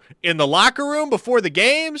promise you, in the locker room before the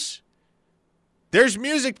games, there's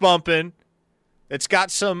music bumping. It's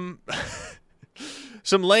got some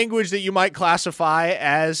some language that you might classify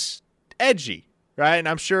as edgy, right? And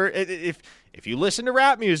I'm sure if you listen to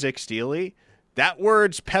rap music, Steely, that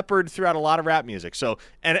word's peppered throughout a lot of rap music. So,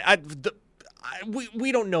 and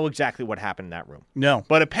we don't know exactly what happened in that room. No.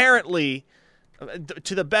 But apparently,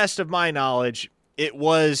 to the best of my knowledge, it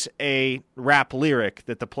was a rap lyric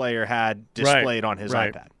that the player had displayed on his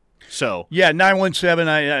iPad. So yeah, 917.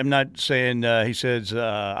 I'm not saying he says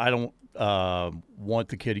I don't want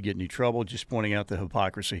the kid to get in any trouble. Just pointing out the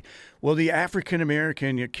hypocrisy. Well, the African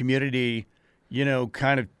American community,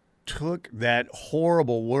 kind of took that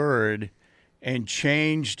horrible word and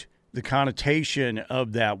changed the connotation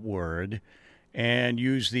of that word and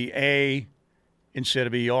used the A instead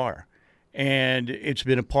of ER. And it's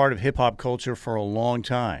been a part of hip-hop culture for a long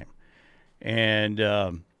time.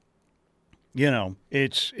 And,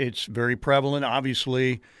 it's very prevalent,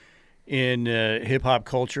 obviously, in hip-hop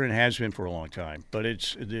culture and has been for a long time. But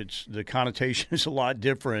it's the connotation is a lot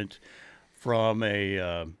different from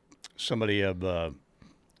somebody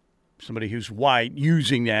who's white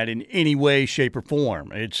using that in any way, shape, or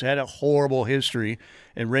form. It's had a horrible history,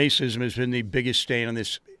 and racism has been the biggest stain on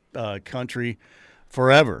this country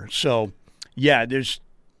forever. So, yeah, there's,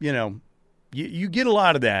 you get a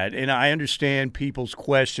lot of that, and I understand people's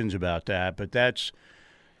questions about that, but that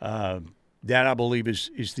I believe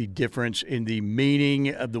is the difference in the meaning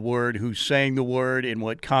of the word, who's saying the word, in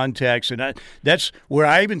what context, and that's where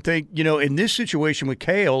I even think, in this situation with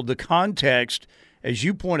Cale, the context, as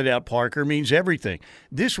you pointed out, Parker, means everything.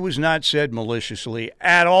 This was not said maliciously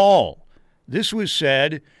at all. This was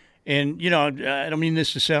said, and, I don't mean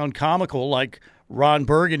this to sound comical, like Ron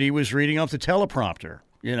Burgundy was reading off the teleprompter,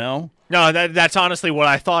 No, that's honestly what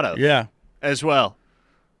I thought of. Yeah. As well.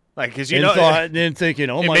 Like, because then thinking,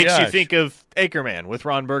 oh my gosh. It makes you think of Anchorman with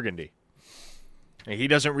Ron Burgundy. He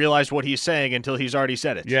doesn't realize what he's saying until he's already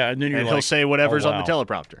said it. Yeah, and then he'll say whatever's on the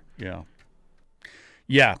teleprompter. Yeah.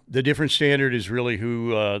 Yeah, the different standard is really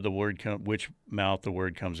who which mouth the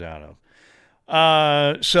word comes out of.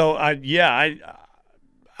 I'm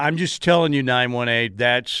just telling you, 918.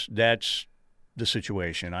 That's the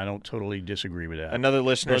situation. I don't totally disagree with that. Another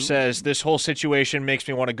listener says this whole situation makes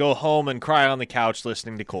me want to go home and cry on the couch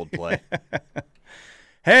listening to Coldplay.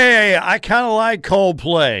 Hey, I kind of like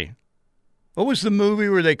Coldplay. What was the movie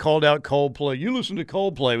where they called out Coldplay? You listen to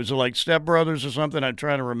Coldplay. Was it like Step Brothers or something? I'm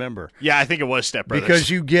trying to remember. Yeah, I think it was Step Brothers. Because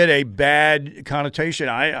you get a bad connotation.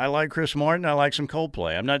 I like Chris Martin. I like some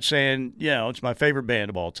Coldplay. I'm not saying, it's my favorite band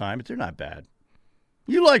of all time, but they're not bad.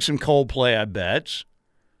 You like some Coldplay, I bet.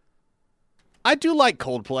 I do like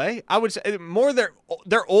Coldplay. I would say more their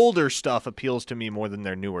older stuff appeals to me more than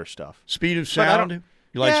their newer stuff. Speed of Sound?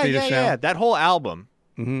 You like Speed of Sound? Yeah, that whole album.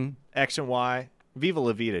 Mm-hmm. X and Y. Viva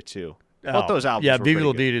La Vida, too. Both those albums were Viva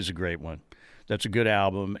La good. Vida is a great one. That's a good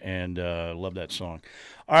album, and love that song.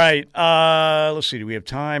 All right, let's see. Do we have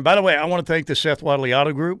time? By the way, I want to thank the Seth Wadley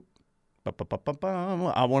Auto Group. I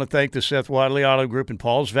want to thank the Seth Wadley Auto Group in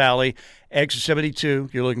Pauls Valley. Exit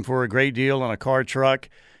 72. You're looking for a great deal on a car, truck,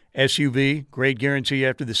 SUV. Great guarantee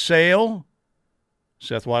after the sale.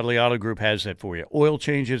 Seth Wadley Auto Group has that for you. Oil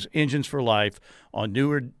changes, engines for life on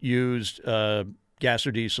newer used gas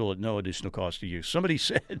or diesel at no additional cost to you. Somebody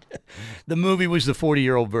said the movie was The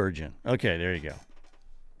 40-Year-Old Virgin. Okay, there you go.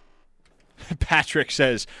 Patrick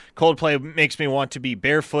says, Coldplay makes me want to be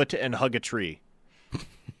barefoot and hug a tree.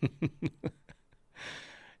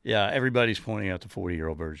 Yeah, everybody's pointing out The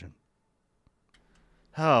 40-Year-Old Virgin.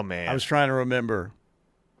 Oh, man. I was trying to remember.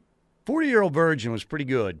 40-Year-Old Virgin was pretty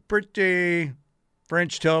good. Pretty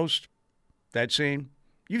French toast, that scene.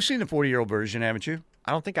 You've seen the 40-year-old version, haven't you?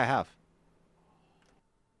 I don't think I have.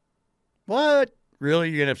 What? Really?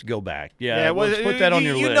 You're going to have to go back. Yeah, well, let's put that on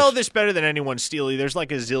your list. You know this better than anyone, Steely. There's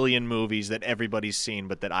like a zillion movies that everybody's seen,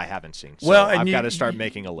 but that I haven't seen. So I've got to start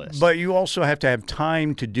making a list. But you also have to have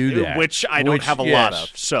time to do that. Which I don't have a lot of.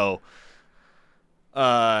 So,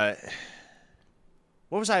 where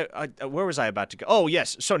was I about to go? Oh,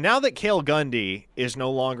 yes. So now that Cale Gundy is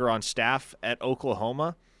no longer on staff at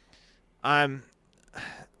Oklahoma, I'm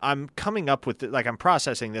coming up with I'm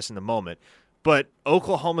processing this in the moment. But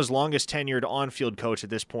Oklahoma's longest tenured on-field coach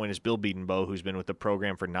at this point is Bill Bedenbaugh, who's been with the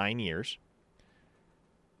program for 9 years.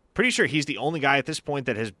 Pretty sure he's the only guy at this point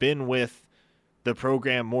that has been with the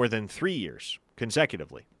program more than 3 years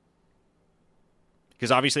consecutively.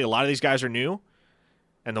 Because obviously a lot of these guys are new,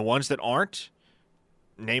 and the ones that aren't,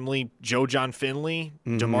 namely Joe John Finley,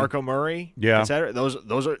 DeMarco Murray, et cetera, those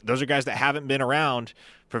are guys that haven't been around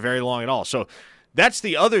for very long at all. So that's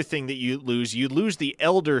the other thing that you lose. You lose the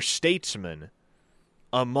elder statesman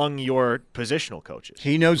among your positional coaches.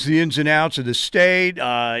 He knows the ins and outs of the state,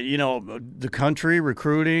 the country,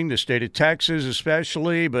 recruiting, the state of Texas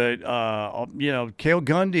especially. But, Cale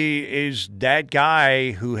Gundy is that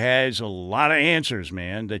guy who has a lot of answers,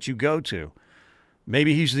 man, that you go to.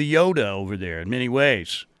 Maybe he's the Yoda over there in many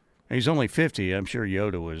ways. He's only 50. I'm sure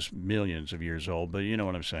Yoda was millions of years old, but you know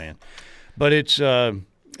what I'm saying. But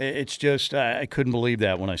it's just I couldn't believe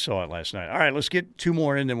that when I saw it last night. All right, let's get two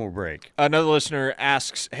more in, then we'll break. Another listener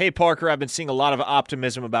asks, hey, Parker, I've been seeing a lot of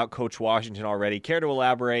optimism about Coach Washington already. Care to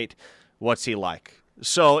elaborate? What's he like?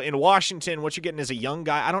 So in Washington, what you're getting is a young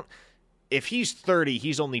guy. If he's 30,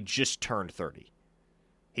 he's only just turned 30.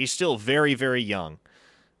 He's still very, very young.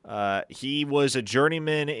 He was a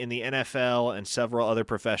journeyman in the NFL and several other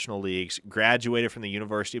professional leagues, graduated from the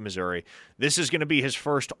University of Missouri. This is going to be his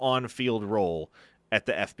first on-field role at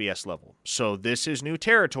the FBS level. So this is new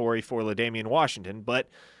territory for LaDainian Washington, but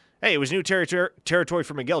hey, it was new territory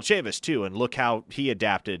for Miguel Chavis too, and look how he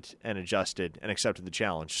adapted and adjusted and accepted the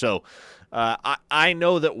challenge. So I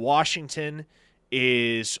know that Washington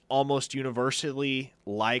is almost universally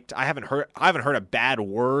liked. I haven't heard a bad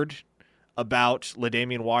word about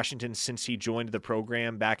LaDainian Washington since he joined the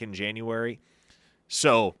program back in January.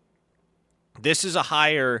 So this is a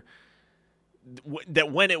hire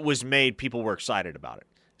that when it was made, people were excited about it,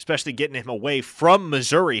 especially getting him away from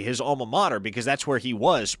Missouri, his alma mater, because that's where he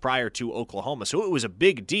was prior to Oklahoma. So it was a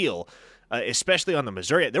big deal, especially on the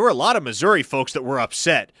Missouri. There were a lot of Missouri folks that were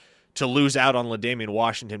upset to lose out on LaDainian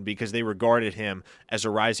Washington because they regarded him as a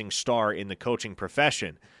rising star in the coaching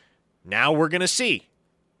profession. Now we're going to see.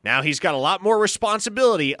 Now he's got a lot more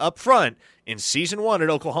responsibility up front in season one at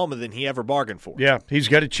Oklahoma than he ever bargained for. Yeah, he's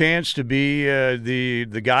got a chance to be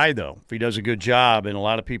the guy, though, if he does a good job, and a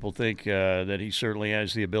lot of people think that he certainly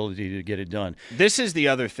has the ability to get it done. This is the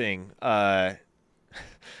other thing.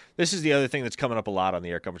 This is the other thing that's coming up a lot on the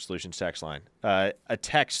Air Comfort Solutions text line. A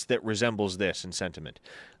text that resembles this in sentiment.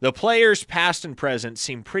 The players, past and present,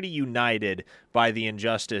 seem pretty united by the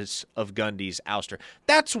injustice of Gundy's ouster.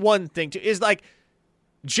 That's one thing, too, is like,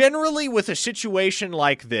 generally, with a situation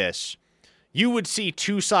like this, you would see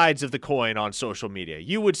two sides of the coin on social media.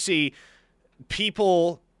 You would see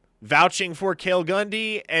people vouching for Cale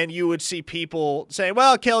Gundy, and you would see people saying,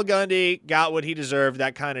 well, Cale Gundy got what he deserved.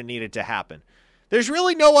 That kind of needed to happen. There's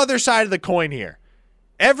really no other side of the coin here.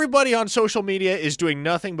 Everybody on social media is doing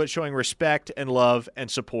nothing but showing respect and love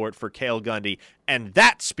and support for Cale Gundy, and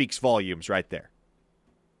that speaks volumes right there.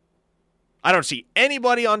 I don't see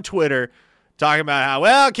anybody on Twitter talking about how,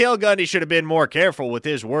 well, Cale Gundy should have been more careful with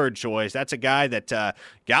his word choice. That's a guy that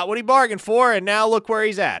got what he bargained for, and now look where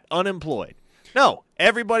he's at, unemployed. No,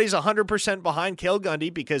 everybody's 100% behind Cale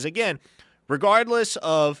Gundy because, again, regardless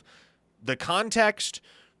of the context,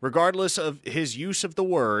 regardless of his use of the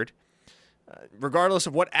word, regardless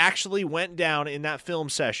of what actually went down in that film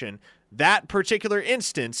session, that particular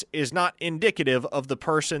instance is not indicative of the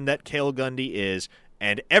person that Cale Gundy is.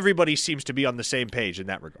 And everybody seems to be on the same page in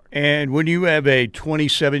that regard. And when you have a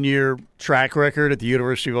 27-year track record at the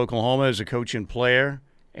University of Oklahoma as a coach and player,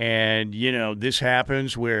 and, this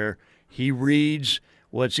happens where he reads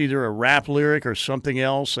what's either a rap lyric or something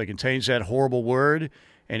else that contains that horrible word,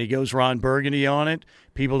 and he goes Ron Burgundy on it,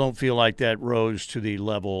 people don't feel like that rose to the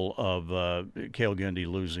level of Cale Gundy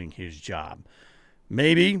losing his job.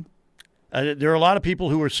 Maybe. There are a lot of people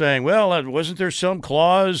who are saying, well, wasn't there some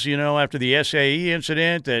clause, after the SAE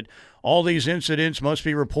incident that all these incidents must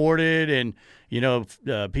be reported and,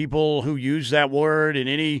 people who use that word in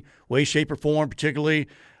any way, shape, or form, particularly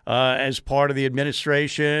as part of the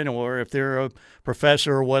administration or if they're a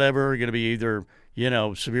professor or whatever, are going to be either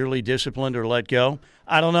severely disciplined or let go?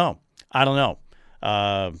 I don't know.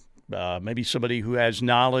 Maybe somebody who has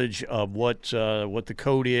knowledge of what the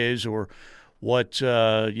code is or what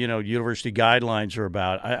university guidelines are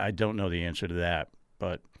about. I don't know the answer to that,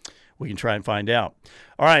 but we can try and find out.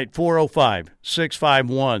 All right,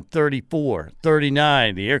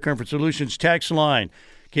 405-651-3439, the Air Comfort Solutions text line.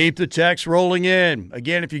 Keep the text rolling in.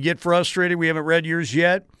 Again, if you get frustrated, we haven't read yours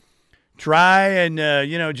yet, try and,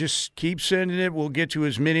 just keep sending it. We'll get to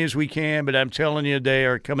as many as we can, but I'm telling you, they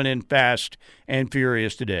are coming in fast and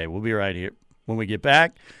furious today. We'll be right here when we get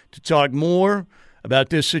back to talk more about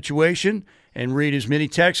this situation and read as many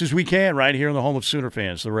texts as we can right here in the home of Sooner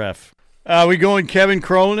fans, the Ref. We going Kevin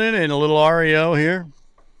Cronin and a little REO here.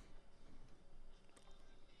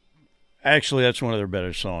 Actually, that's one of their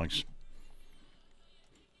better songs.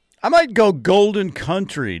 I might go Golden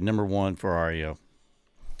Country, number 1 for REO.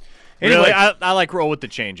 Anyway, really, I like Roll with the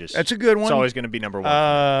Changes. That's a good one. It's always going to be number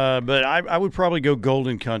 1. But I would probably go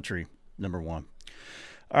Golden Country, number 1.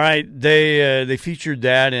 All right, they featured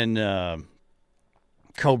that in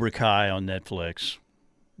Cobra Kai on Netflix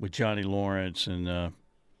with Johnny Lawrence and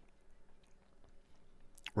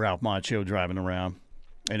Ralph Macchio driving around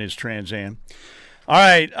in his Trans Am. All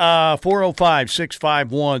right,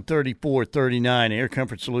 405-651-3439, Air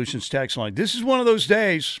Comfort Solutions text line. This is one of those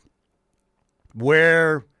days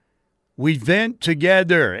where we vent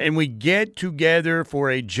together and we get together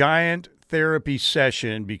for a giant therapy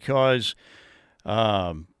session because,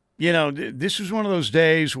 this was one of those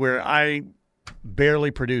days where I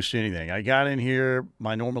barely produced anything. I got in here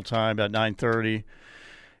my normal time, about 9:30,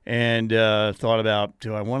 and thought about,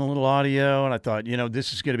 do I want a little audio? And I thought,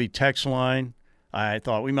 this is going to be text line. I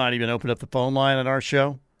thought we might even open up the phone line on our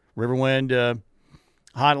show, Riverwind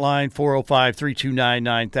hotline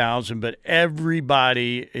 405-329-9000. But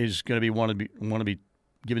everybody is going to want to be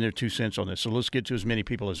giving their 2 cents on this. So let's get to as many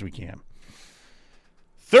people as we can.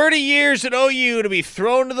 30 years at OU to be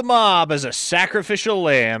thrown to the mob as a sacrificial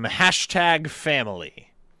lamb. #family.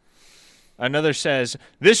 Another says,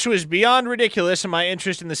 this was beyond ridiculous and my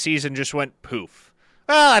interest in the season just went poof.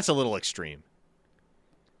 Well, that's a little extreme.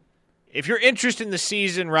 If your interest in the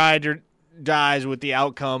season rides or dies with the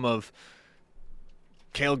outcome of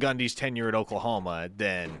Cale Gundy's tenure at Oklahoma,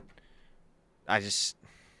 then I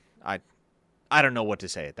don't know what to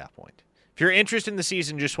say at that point. If your interest in the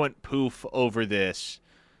season just went poof over this,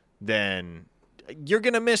 then you're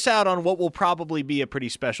going to miss out on what will probably be a pretty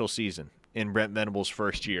special season in Brent Venables'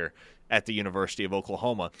 first year at the University of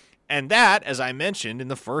Oklahoma. And that, as I mentioned in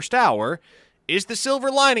the first hour, is the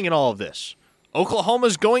silver lining in all of this.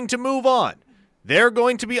 Oklahoma's going to move on. They're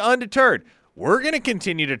going to be undeterred. We're going to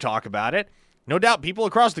continue to talk about it. No doubt people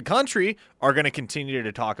across the country are going to continue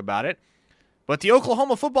to talk about it. But the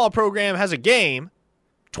Oklahoma football program has a game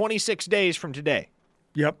 26 days from today.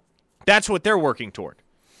 Yep. That's what they're working toward.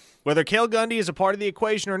 Whether Cale Gundy is a part of the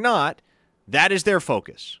equation or not, that is their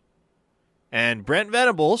focus. And Brent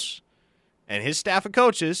Venables and his staff of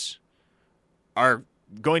coaches are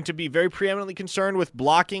going to be very preeminently concerned with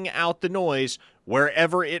blocking out the noise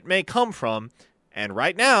wherever it may come from. And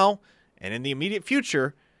right now, and in the immediate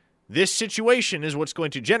future, this situation is what's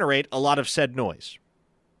going to generate a lot of said noise.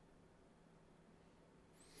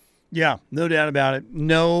 Yeah, no doubt about it.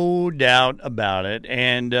 No doubt about it.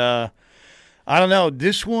 And I don't know,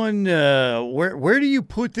 this one, where do you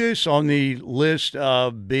put this on the list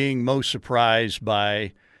of being most surprised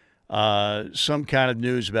by some kind of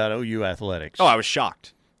news about OU athletics? Oh, I was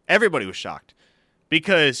shocked. Everybody was shocked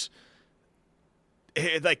because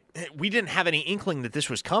we didn't have any inkling that this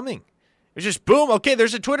was coming. It was just, boom, okay,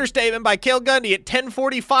 there's a Twitter statement by Cale Gundy at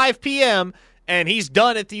 10:45 p.m., and he's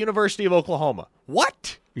done at the University of Oklahoma.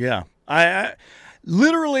 What? Yeah. I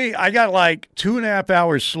literally got like 2.5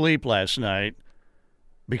 hours sleep last night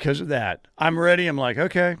because of that. I'm ready. I'm like,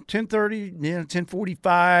 okay, 10:30,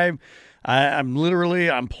 10:45.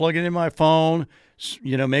 I'm plugging in my phone,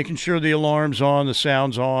 making sure the alarm's on, the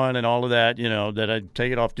sound's on, and all of that, that I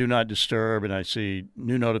take it off Do Not Disturb, and I see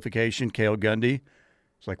new notification, Cale Gundy.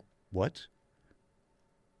 It's like, what?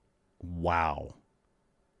 Wow.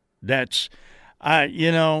 That's,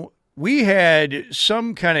 we had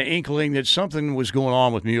some kind of inkling that something was going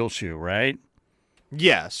on with Muleshoe, right?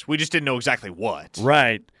 Yes. We just didn't know exactly what.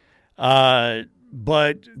 Right.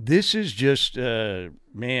 But this is just,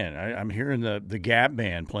 man, I'm hearing the Gap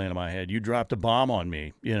band playing in my head. You dropped a bomb on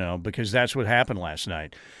me, because that's what happened last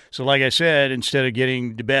night. So like I said, instead of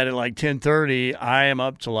getting to bed at like 10:30, I am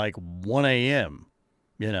up to like 1 a.m.,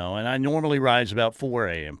 and I normally rise about 4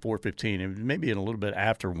 a.m., 4:15, and maybe a little bit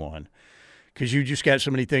after 1. Because you just got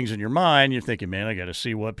so many things in your mind. You're thinking, man, I got to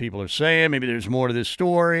see what people are saying. Maybe there's more to this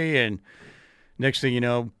story. And Next thing you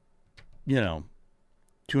know,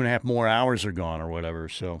 2.5 more hours are gone or whatever.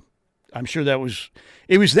 So I'm sure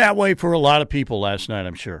it was that way for a lot of people last night,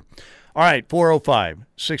 I'm sure. All right,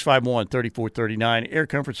 405-651-3439, Air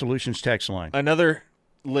Comfort Solutions text line. Another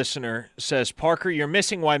listener says, Parker, you're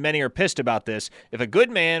missing why many are pissed about this. If a good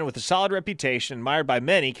man with a solid reputation, admired by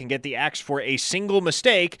many, can get the axe for a single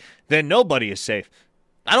mistake, then nobody is safe.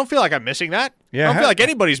 I don't feel like I'm missing that. Yeah, I don't feel like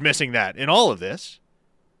anybody's missing that in all of this.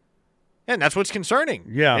 And that's what's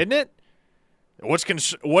concerning, isn't it?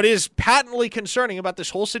 What is patently concerning about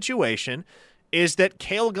this whole situation is that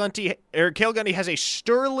Cale Gundy has a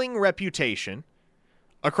sterling reputation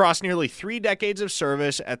across nearly 3 decades of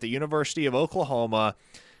service at the University of Oklahoma,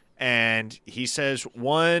 and he says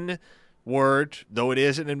one word, though it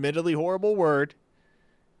is an admittedly horrible word,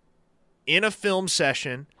 in a film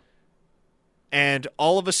session, and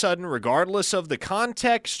all of a sudden, regardless of the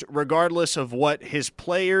context, regardless of what his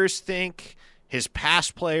players think, his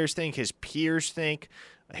past players think, his peers think,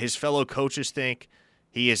 his fellow coaches think,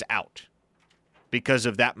 he is out because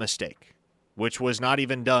of that mistake, which was not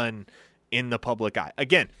even done in the public eye.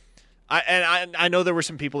 Again, I know there were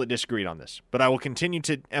some people that disagreed on this, but I will continue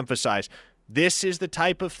to emphasize this is the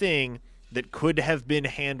type of thing that could have been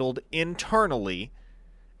handled internally,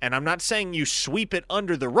 and I'm not saying you sweep it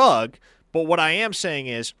under the rug, but what I am saying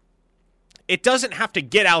is it doesn't have to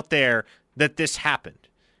get out there that this happened.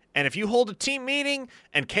 And if you hold a team meeting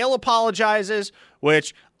and Cale apologizes,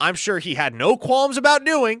 which I'm sure he had no qualms about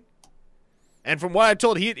doing, and from what I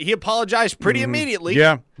told, he apologized pretty immediately.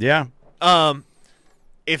 Yeah.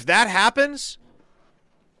 If that happens,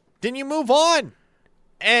 then you move on.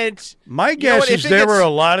 And my guess is there were a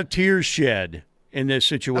lot of tears shed in this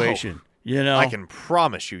situation. I can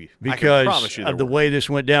promise you. Because of the way this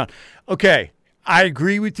went down. Okay, I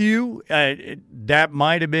agree with you. That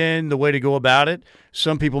might have been the way to go about it.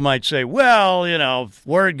 Some people might say, well, if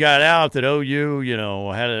word got out that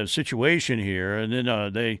OU, had a situation here, and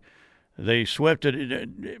then they swept it.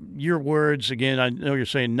 Your words, again, I know you're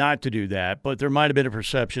saying not to do that, but there might have been a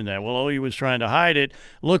perception that, well, OU was trying to hide it.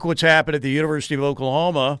 Look what's happened at the University of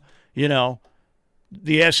Oklahoma,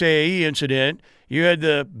 the SAE incident. You had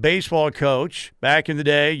the baseball coach back in the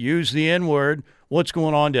day use the N-word. What's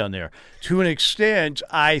going on down there? To an extent,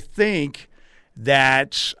 I think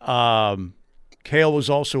that Cale was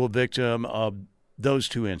also a victim of those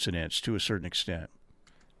two incidents to a certain extent.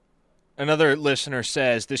 Another listener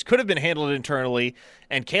says this could have been handled internally,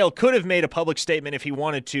 and Cale could have made a public statement if he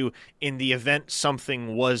wanted to in the event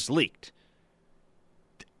something was leaked.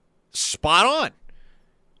 Spot on.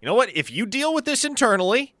 You know what? If you deal with this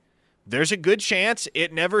internally, there's a good chance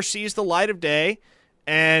it never sees the light of day,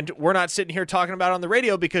 and we're not sitting here talking about it on the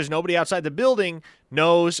radio because nobody outside the building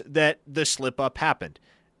knows that the slip-up happened.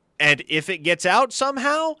 And if it gets out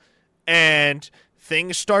somehow and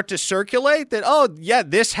things start to circulate that, oh, yeah,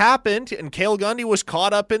 this happened, and Cale Gundy was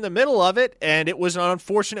caught up in the middle of it, and it was an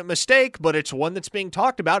unfortunate mistake, but it's one that's being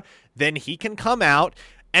talked about, then he can come out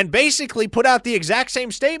and basically put out the exact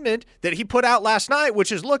same statement that he put out last night,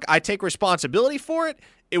 which is, look, I take responsibility for it.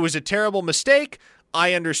 It was a terrible mistake.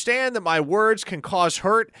 I understand that my words can cause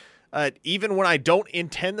hurt, even when I don't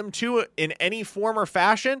intend them to in any form or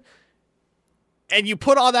fashion. And you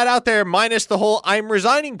put all that out there minus the whole I'm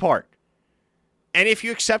resigning part. And if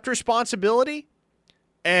you accept responsibility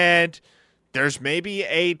and there's maybe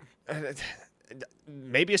a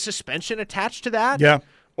suspension attached to that, yeah,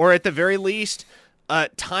 or at the very least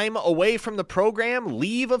time away from the program,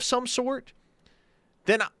 leave of some sort,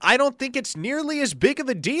 then I don't think it's nearly as big of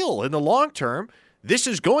a deal in the long term. This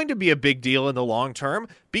is going to be a big deal in the long term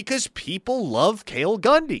because people love Cale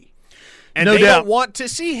Gundy. And no they doubt. don't want to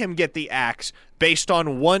see him get the axe based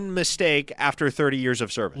on one mistake after 30 years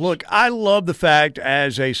of service. Look, I love the fact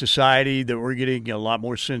as a society that we're getting a lot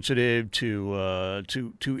more sensitive to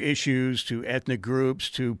issues, to ethnic groups,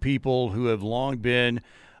 to people who have long been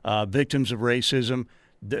victims of racism.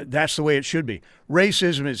 That's the way it should be.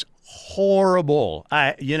 Racism is horrible.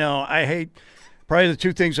 I hate probably the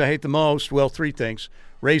two things I hate the most. Well, three things: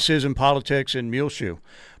 racism, politics, and Muleshoe.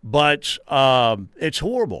 But it's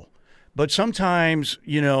horrible. But sometimes,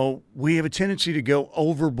 we have a tendency to go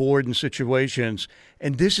overboard in situations,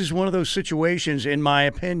 and this is one of those situations, in my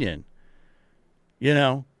opinion.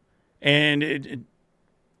 And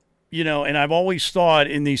and I've always thought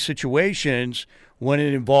in these situations when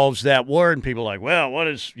it involves that word, and people are like, well, what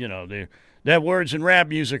is, that word's in rap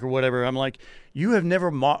music or whatever. I'm like, you have never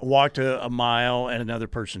walked a mile in another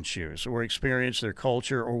person's shoes or experienced their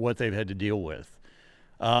culture or what they've had to deal with.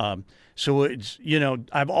 So it's,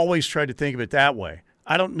 I've always tried to think of it that way.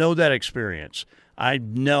 I don't know that experience. I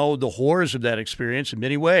know the horrors of that experience in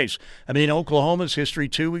many ways. I mean, Oklahoma's history,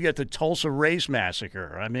 too. We got the Tulsa Race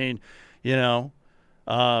Massacre. I mean,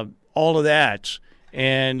 all of that.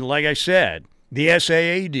 And like I said, the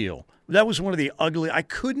SAA deal. That was one of the ugly. I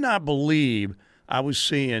could not believe I was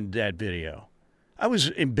seeing that video. I was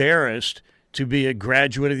embarrassed to be a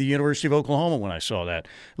graduate of the University of Oklahoma when I saw that.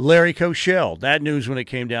 Larry Koshel, that news when it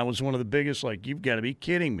came down was one of the biggest, like, you've got to be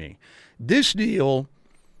kidding me. This deal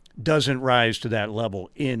doesn't rise to that level,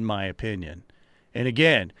 in my opinion. And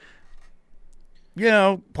again,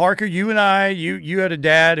 Parker, you and I, you had a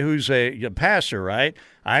dad who's a pastor, right?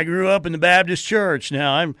 I grew up in the Baptist church.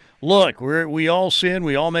 Now, we all sin,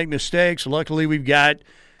 we all make mistakes. Luckily, we've got,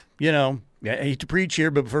 I hate to preach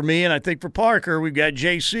here, but for me and I think for Parker, we've got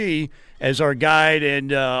JC as our guide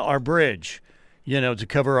and our bridge, to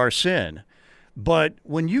cover our sin. But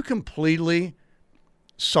when you completely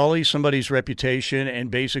sully somebody's reputation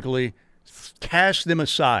and basically cast them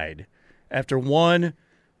aside after one,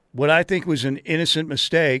 what I think was an innocent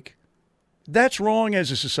mistake, that's wrong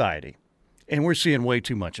as a society. And we're seeing way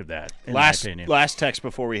too much of that, in my opinion. Last text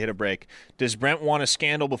before we hit a break. Does Brent want a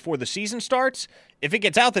scandal before the season starts? If it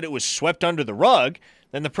gets out that it was swept under the rug,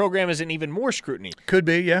 then the program is in even more scrutiny. Could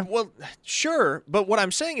be, yeah. Well, sure. But what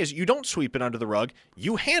I'm saying is you don't sweep it under the rug.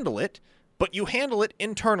 You handle it, but you handle it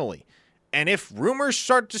internally. And if rumors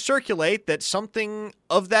start to circulate that something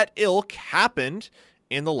of that ilk happened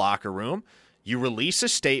in the locker room, you release a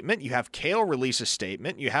statement. You have Cale release a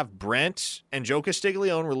statement. You have Brent and Joe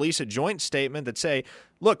Castiglione release a joint statement that say,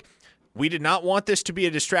 look, we did not want this to be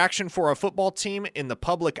a distraction for our football team in the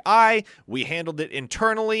public eye. We handled it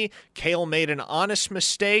internally. Cale made an honest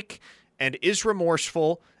mistake and is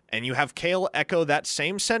remorseful. And you have Cale echo that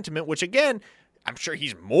same sentiment, which, again, I'm sure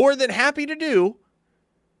he's more than happy to do.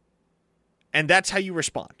 And that's how you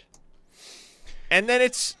respond. And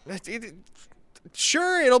then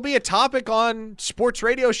sure, it'll be a topic on sports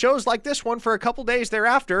radio shows like this one for a couple days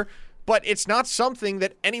thereafter, but it's not something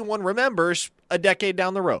that anyone remembers a decade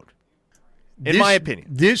down the road, in my opinion.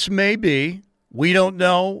 This may be, we don't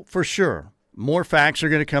know for sure. More facts are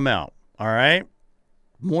going to come out, all right?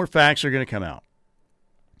 More facts are going to come out.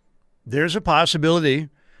 There's a possibility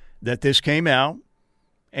that this came out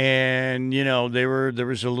and, there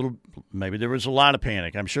was a lot of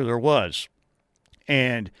panic. I'm sure there was.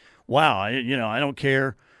 And wow, I don't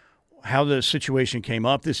care how the situation came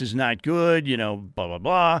up. This is not good, blah, blah,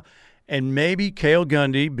 blah. And maybe Cale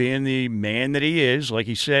Gundy, being the man that he is, like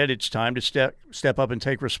he said, it's time to step up and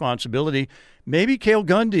take responsibility. Maybe Cale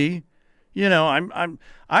Gundy,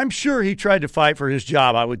 I'm sure he tried to fight for his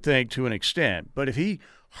job, I would think, to an extent. But if he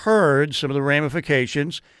heard some of the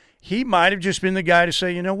ramifications, he might have just been the guy to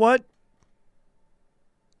say, you know what?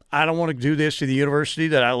 I don't want to do this to the university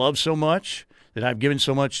that I love so much, that I've given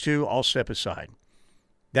so much to. I'll step aside.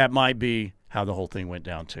 That might be how the whole thing went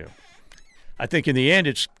down, too. I think in the end,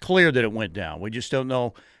 it's clear that it went down. We just don't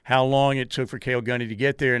know how long it took for Cale Gundy to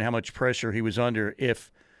get there and how much pressure he was under,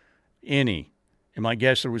 if any. And my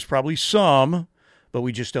guess, there was probably some, but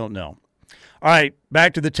we just don't know. All right,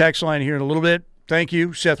 back to the text line here in a little bit. Thank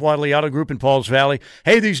you, Seth Wadley Auto Group in Pauls Valley.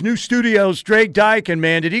 Hey, these new studios, Drake Dykin,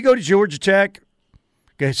 man, did he go to Georgia Tech?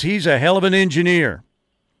 Because he's a hell of an engineer.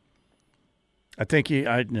 I think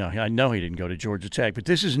I know he didn't go to Georgia Tech, but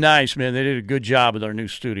this is nice, man. They did a good job with our new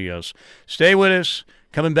studios. Stay with us.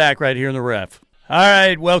 Coming back right here in the Ref. All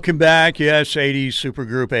right, welcome back. Yes, 80s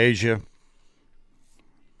supergroup Asia.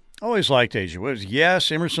 Always liked Asia.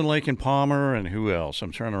 Emerson, Lake and Palmer, and who else?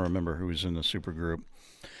 I'm trying to remember who was in the supergroup.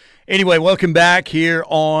 Anyway, welcome back here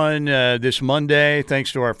on this Monday.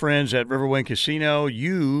 Thanks to our friends at Riverwind Casino,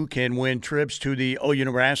 you can win trips to the OU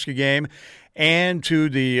Nebraska game and to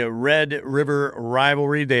the Red River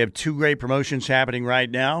Rivalry. They have two great promotions happening right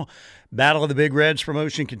now. Battle of the Big Reds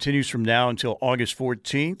promotion continues from now until August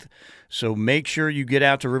 14th. So make sure you get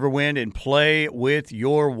out to Riverwind and play with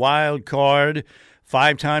your wild card.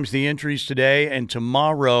 5 times the entries today and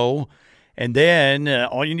tomorrow. And then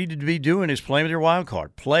all you need to be doing is playing with your wild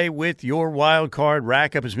card. Play with your wild card.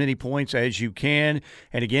 Rack up as many points as you can.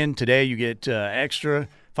 And again, today you get extra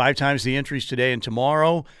 5 times the entries today and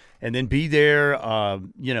tomorrow. And then be there,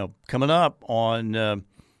 coming up on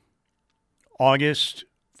August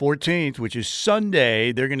 14th, which is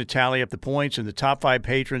Sunday. They're going to tally up the points, and the top 5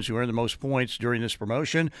 patrons who earn the most points during this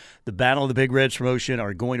promotion, the Battle of the Big Reds promotion,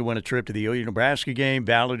 are going to win a trip to the OU Nebraska game,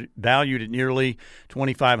 valued at nearly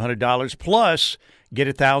 $2,500, plus get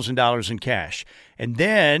 $1,000 in cash. And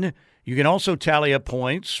then you can also tally up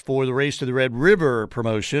points for the Race to the Red River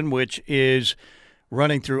promotion, which is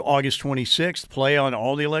running through August 26th. Play on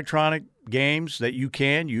all the electronic games that you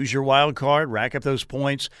can. Use your wild card, rack up those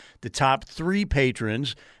points. The top 3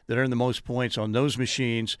 patrons that earn the most points on those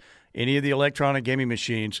machines, any of the electronic gaming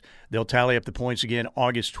machines, they'll tally up the points again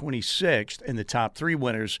August 26th, and the top 3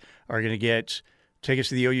 winners are going to get tickets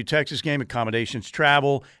to the OU Texas game, accommodations,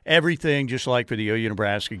 travel, everything just like for the OU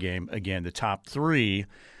Nebraska game. Again, the top 3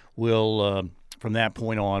 will, from that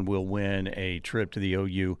point on, will win a trip to the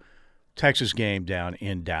OU Texas game down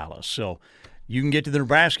in Dallas. So you can get to the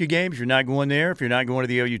Nebraska game if you're not going there. If you're not going to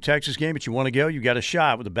the OU Texas game, but you want to go, you got a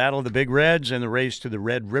shot with the Battle of the Big Reds and the race to the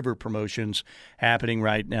Red River promotions happening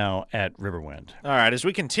right now at Riverwind. All right, as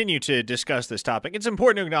we continue to discuss this topic, it's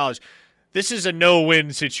important to acknowledge this is a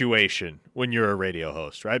no-win situation when you're a radio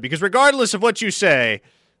host, right? Because regardless of what you say,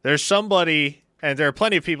 there's somebody, and there are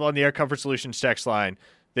plenty of people on the Air Comfort Solutions text line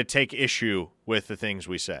that take issue with the things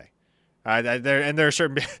we say. There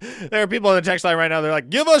are people on the text line right now. They're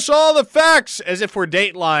like, "Give us all the facts," as if we're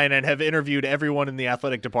Dateline and have interviewed everyone in the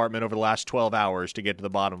athletic department over the last 12 hours to get to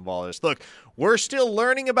the bottom of all this. Look, we're still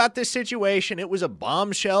learning about this situation. It was a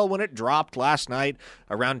bombshell when it dropped last night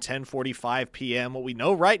around 10:45 p.m. What we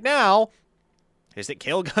know right now is that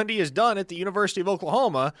Cale Gundy is done at the University of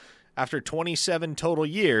Oklahoma after 27 total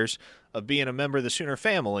years of being a member of the Sooner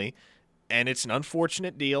family, and it's an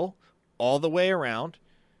unfortunate deal all the way around.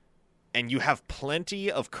 And you have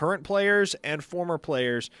plenty of current players and former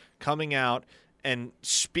players coming out and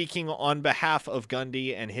speaking on behalf of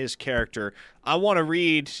Gundy and his character. I want to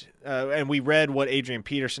read, and we read what Adrian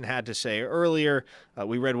Peterson had to say earlier.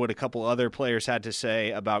 We read what a couple other players had to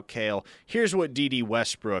say about Cale. Here's what D.D.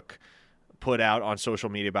 Westbrook put out on social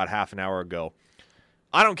media about half an hour ago.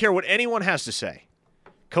 "I don't care what anyone has to say.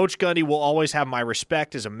 Coach Gundy will always have my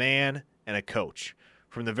respect as a man and a coach.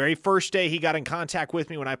 From the very first day he got in contact with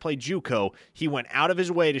me when I played JUCO, he went out of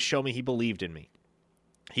his way to show me he believed in me.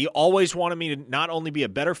 He always wanted me to not only be a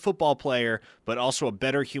better football player, but also a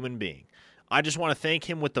better human being. I just want to thank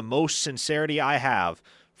him with the most sincerity I have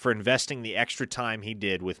for investing the extra time he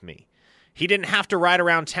did with me. He didn't have to ride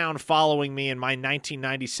around town following me in my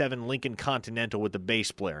 1997 Lincoln Continental with the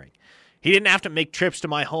bass blaring. He didn't have to make trips to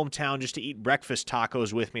my hometown just to eat breakfast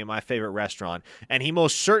tacos with me at my favorite restaurant, and he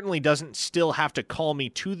most certainly doesn't still have to call me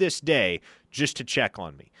to this day just to check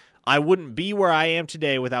on me. I wouldn't be where I am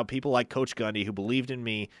today without people like Coach Gundy who believed in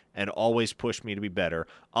me and always pushed me to be better.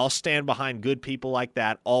 I'll stand behind good people like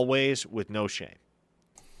that always with no shame."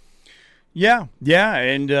 Yeah,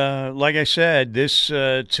 and like I said, this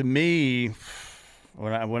to me,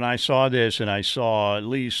 when I saw this and I saw at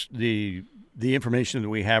least the information that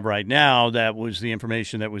we have right now, that was the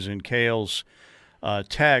information that was in Cale's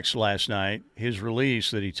text last night, his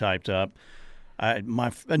release that he typed up.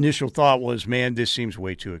 My initial thought was, man, this seems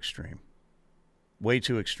way too extreme. Way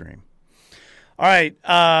too extreme. All right,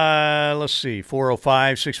 let's see,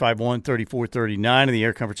 405-651-3439 in the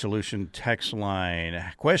Air Comfort Solution text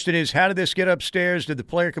line. Question is, how did this get upstairs? Did the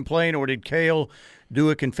player complain, or did Cale do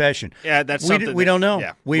a confession? Yeah, that's something we don't know.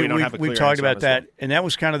 Yeah, we don't have a clear we've talked answer about on that, this one. and that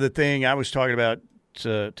was kind of the thing I was talking about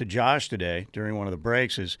to Josh today during one of the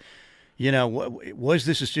breaks is, was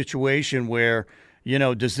this a situation where,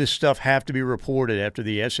 does this stuff have to be reported after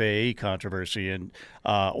the SAE controversy, and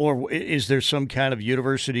or is there some kind of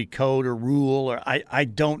university code or rule? Or I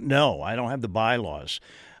don't know. I don't have the bylaws.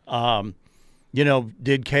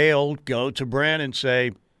 Did Cale go to Brent and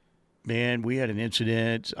say, "Man, we had an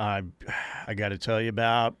incident I got to tell you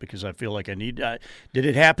about because I feel like I need." Did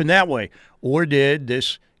it happen that way, or did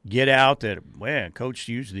this get out that, man, Coach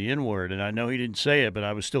used the N-word and I know he didn't say it, but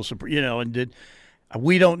I was still surprised, and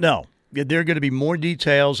we don't know. There are going to be more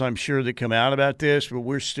details, I'm sure, that come out about this, but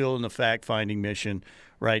we're still in the fact-finding mission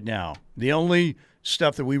right now. The only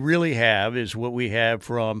stuff that we really have is what we have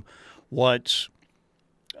from what's,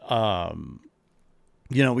 we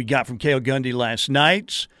got from Cale Gundy last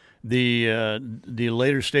night, the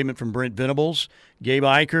later statement from Brent Venables, Gabe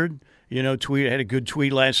Eichert, had a good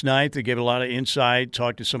tweet last night that gave a lot of insight,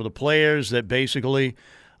 talked to some of the players that basically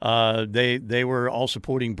they were all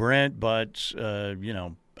supporting Brent, but,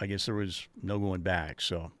 I guess there was no going back.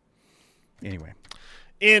 So, anyway.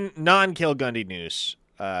 In non-Cale Gundy news,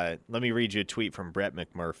 let me read you a tweet from Brett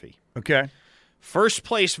McMurphy. Okay. First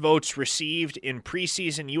place votes received in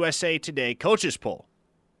preseason USA Today coaches poll.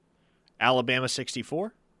 Alabama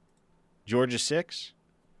 64, Georgia 6,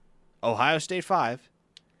 Ohio State 5,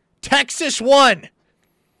 Texas 1.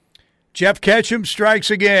 Jeff Ketchum strikes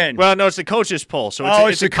again. Well, no, it's the coaches poll. So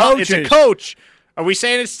it's the coaches. It's a coach. Are we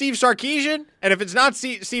saying it's Steve Sarkisian? And if it's not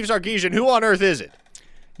Steve Sarkisian, who on earth is it?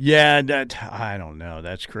 Yeah, I don't know.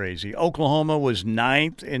 That's crazy. Oklahoma was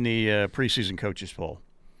 9th in the preseason coaches poll,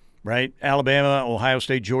 right? Alabama, Ohio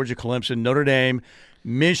State, Georgia, Clemson, Notre Dame,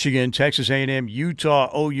 Michigan, Texas A&M, Utah,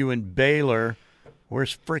 OU, and Baylor.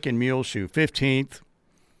 Where's freaking Muleshoe? 15th.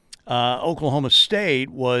 Oklahoma State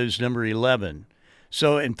was number 11.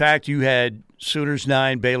 So, in fact, you had Sooners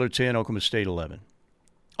 9, Baylor 10, Oklahoma State 11.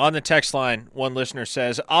 On the text line, one listener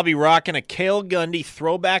says, I'll be rocking a Cale Gundy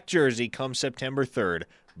throwback jersey come September 3rd.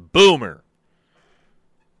 Boomer.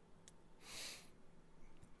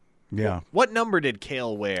 Yeah. What number did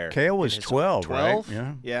Cale wear? Cale was 12, 12? right?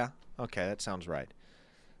 Yeah. Yeah. Okay, that sounds right.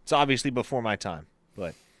 It's obviously before my time,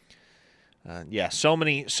 but yeah, so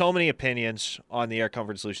many opinions on the Air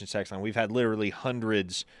Comfort Solutions text line. We've had literally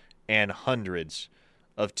hundreds and hundreds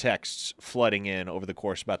of texts flooding in over the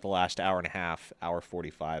course of about the last hour and a half, hour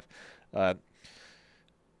 45.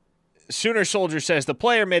 Sooner Soldier says the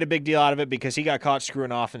player made a big deal out of it because he got caught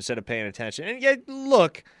screwing off instead of paying attention. And yet,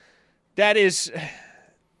 look, that's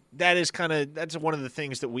one of the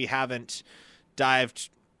things that we haven't dived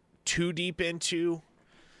too deep into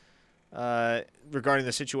regarding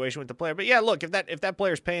the situation with the player. But yeah, look, if that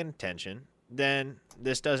player's paying attention, then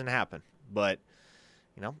this doesn't happen. But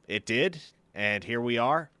it did, and here we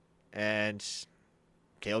are, and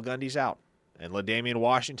Cale Gundy's out, and LaDainian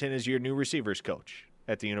Washington is your new receivers coach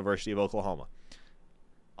at the University of Oklahoma.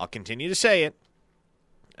 I'll continue to say it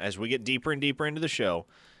as we get deeper and deeper into the show,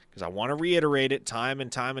 because I want to reiterate it time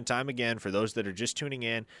and time and time again for those that are just tuning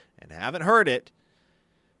in and haven't heard it.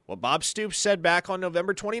 What Bob Stoops said back on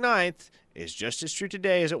November 29th is just as true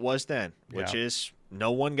today as it was then, which is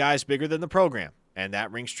no one guy's bigger than the program. And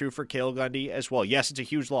that rings true for Cale Gundy as well. Yes, it's a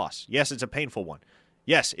huge loss. Yes, it's a painful one.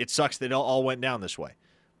 Yes, it sucks that it all went down this way.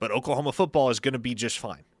 But Oklahoma football is going to be just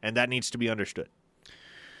fine, and that needs to be understood.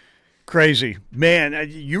 Crazy. Man,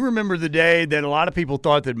 you remember the day that a lot of people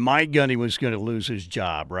thought that Mike Gundy was going to lose his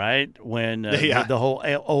job, right? When the whole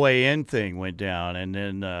OAN thing went down, and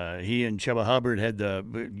then he and Chubba Hubbard had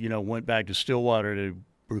went back to Stillwater to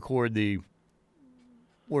record the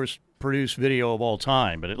worst produced video of all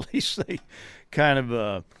time. But at least they kind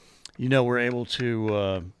of, were able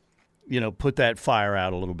to, put that fire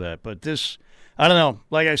out a little bit. But this, I don't know.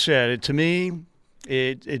 Like I said, to me,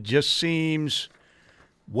 it just seems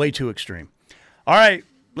way too extreme. All right,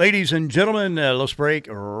 ladies and gentlemen, let's break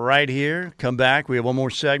right here. Come back. We have one more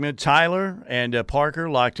segment. Tyler and Parker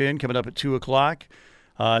locked in, coming up at 2 o'clock.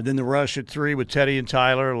 Then the rush at 3 with Teddy and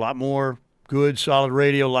Tyler. A lot more good, solid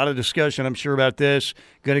radio. A lot of discussion, I'm sure, about this.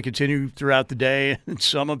 Going to continue throughout the day and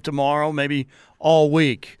some of tomorrow, maybe all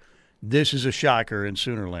week. This is a shocker in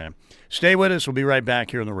Soonerland. Stay with us. We'll be right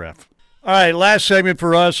back here on the Ref. All right, last segment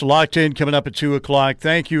for us, locked in, coming up at 2 o'clock.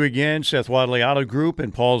 Thank you again, Seth Wadley Auto Group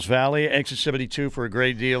in Pauls Valley. Exit 72 for a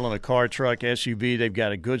great deal on a car, truck, SUV. They've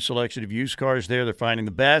got a good selection of used cars there. They're finding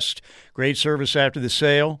the best. Great service after the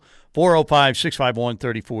sale.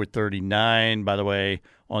 405-651-3439, by the way,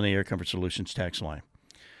 on the Air Comfort Solutions text line.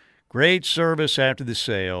 Great service after the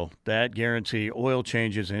sale. That guarantee, oil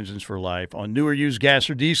changes, engines for life on newer used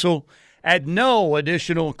gas or diesel at no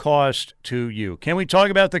additional cost to you. Can we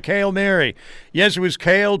talk about the Cale Mary? Yes, it was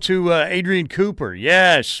Cale to Adrian Cooper.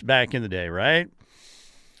 Yes, back in the day, right?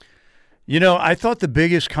 I thought the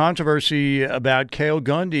biggest controversy about Cale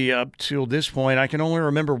Gundy up till this point, I can only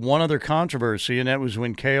remember one other controversy, and that was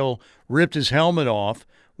when Cale ripped his helmet off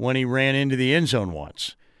when he ran into the end zone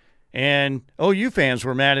once. And OU fans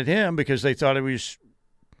were mad at him because they thought he was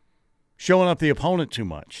showing up the opponent too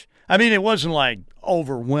much. I mean, it wasn't like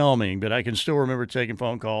overwhelming, but I can still remember taking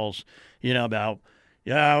phone calls, about,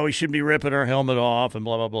 we shouldn't be ripping our helmet off and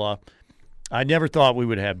blah, blah, blah. I never thought we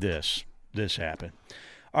would have this happen.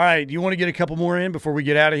 All right, do you want to get a couple more in before we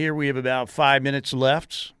get out of here? We have about 5 minutes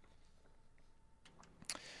left.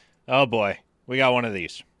 Oh, boy. We got one of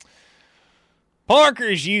these.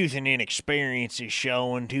 Parker's youth and inexperience is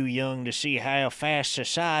showing too young to see how fast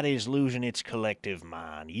society is losing its collective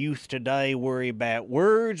mind. Youth today worry about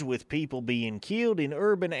words with people being killed in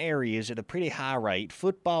urban areas at a pretty high rate.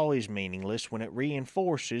 Football is meaningless when it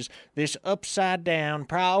reinforces this upside-down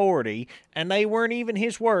priority, and they weren't even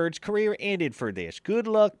his words. Career ended for this. Good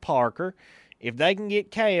luck, Parker. If they can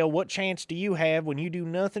get Cale, what chance do you have when you do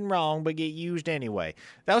nothing wrong but get used anyway?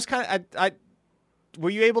 That was kind of were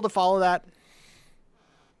you able to follow that?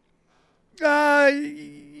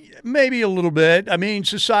 Maybe a little bit. I mean,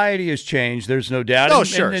 society has changed. There's no doubt. Oh,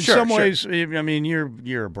 sure. In some ways, I mean,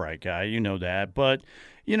 you're a bright guy. You know that. But,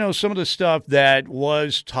 some of the stuff that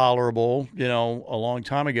was tolerable, a long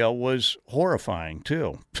time ago was horrifying,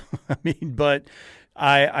 too. I mean, but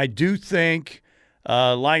I do think,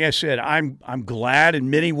 like I said, I'm glad in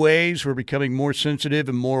many ways we're becoming more sensitive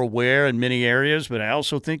and more aware in many areas. But I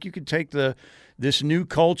also think you could take this new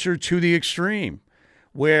culture to the extreme,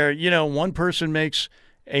 where, one person makes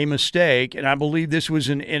a mistake, and I believe this was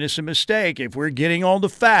an innocent mistake. If we're getting all the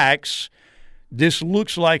facts, this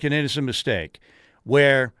looks like an innocent mistake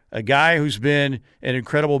where a guy who's been an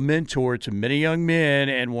incredible mentor to many young men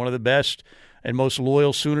and one of the best and most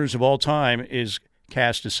loyal Sooners of all time is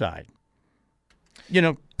cast aside.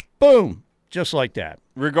 Boom, just like that.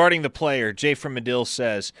 Regarding the player, Jay from Medill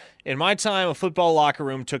says, in my time, a football locker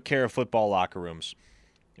room took care of football locker rooms.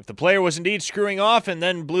 If the player was indeed screwing off and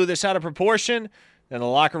then blew this out of proportion, then the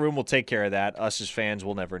locker room will take care of that. Us as fans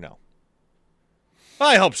will never know.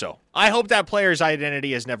 I hope so. I hope that player's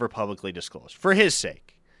identity is never publicly disclosed for his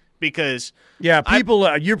sake. Because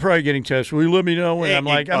people, you're probably getting tested. Will you let me know? And I'm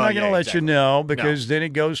not going to let you know because then it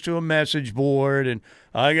goes to a message board. And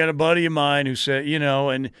I got a buddy of mine who said,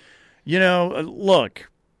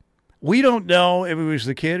 look, we don't know if it was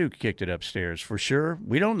the kid who kicked it upstairs for sure.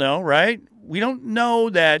 We don't know, right? We don't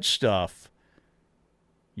know that stuff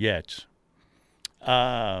yet.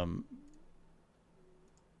 So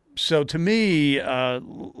to me,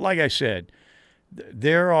 like I said,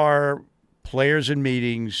 there are players in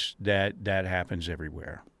meetings that happens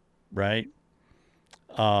everywhere, right?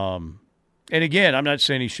 And again, I'm not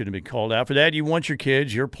saying he shouldn't have been called out for that. You want your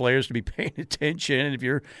kids, your players to be paying attention, and if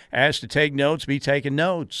you're asked to take notes, be taking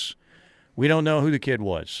notes. We don't know who the kid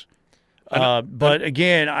was. But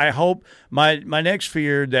again, I hope my next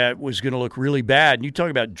fear that was going to look really bad, and you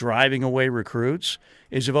talk about driving away recruits,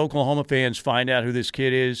 is if Oklahoma fans find out who this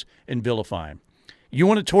kid is and vilify him. You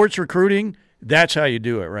want to torch recruiting? That's how you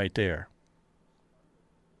do it right there.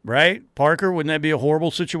 Right? Parker, wouldn't that be a horrible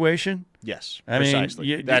situation? Yes,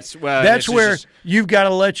 precisely. I mean, that's where you've got to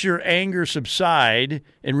let your anger subside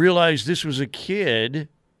and realize this was a kid.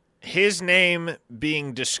 His name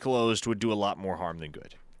being disclosed would do a lot more harm than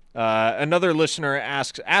good. Another listener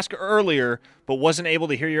asked earlier, but wasn't able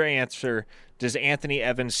to hear your answer, does Anthony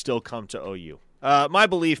Evans still come to OU? My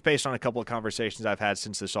belief, based on a couple of conversations I've had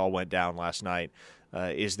since this all went down last night,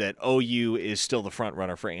 is that OU is still the front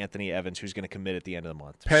runner for Anthony Evans, who's going to commit at the end of the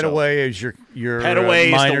month. Pettaway is your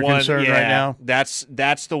Pettaway minor is the one, concern right now?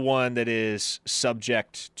 That's the one that is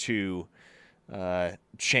subject to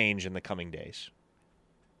change in the coming days.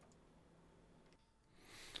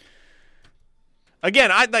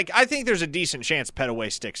 Again, I think there's a decent chance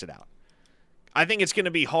Pettaway sticks it out. I think it's going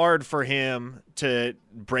to be hard for him to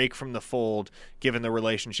break from the fold given the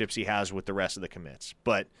relationships he has with the rest of the commits.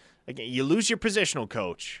 But, again, you lose your positional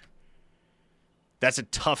coach. That's a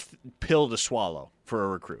tough pill to swallow for a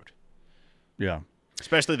recruit. Yeah.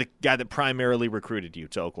 Especially the guy that primarily recruited you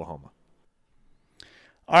to Oklahoma.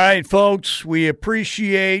 All right, folks, we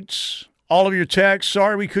appreciate all of your texts.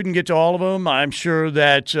 Sorry we couldn't get to all of them. I'm sure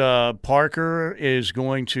that Parker is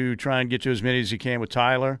going to try and get to as many as he can with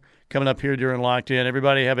Tyler coming up here during Locked In.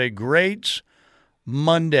 Everybody have a great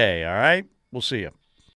Monday, all right? We'll see you.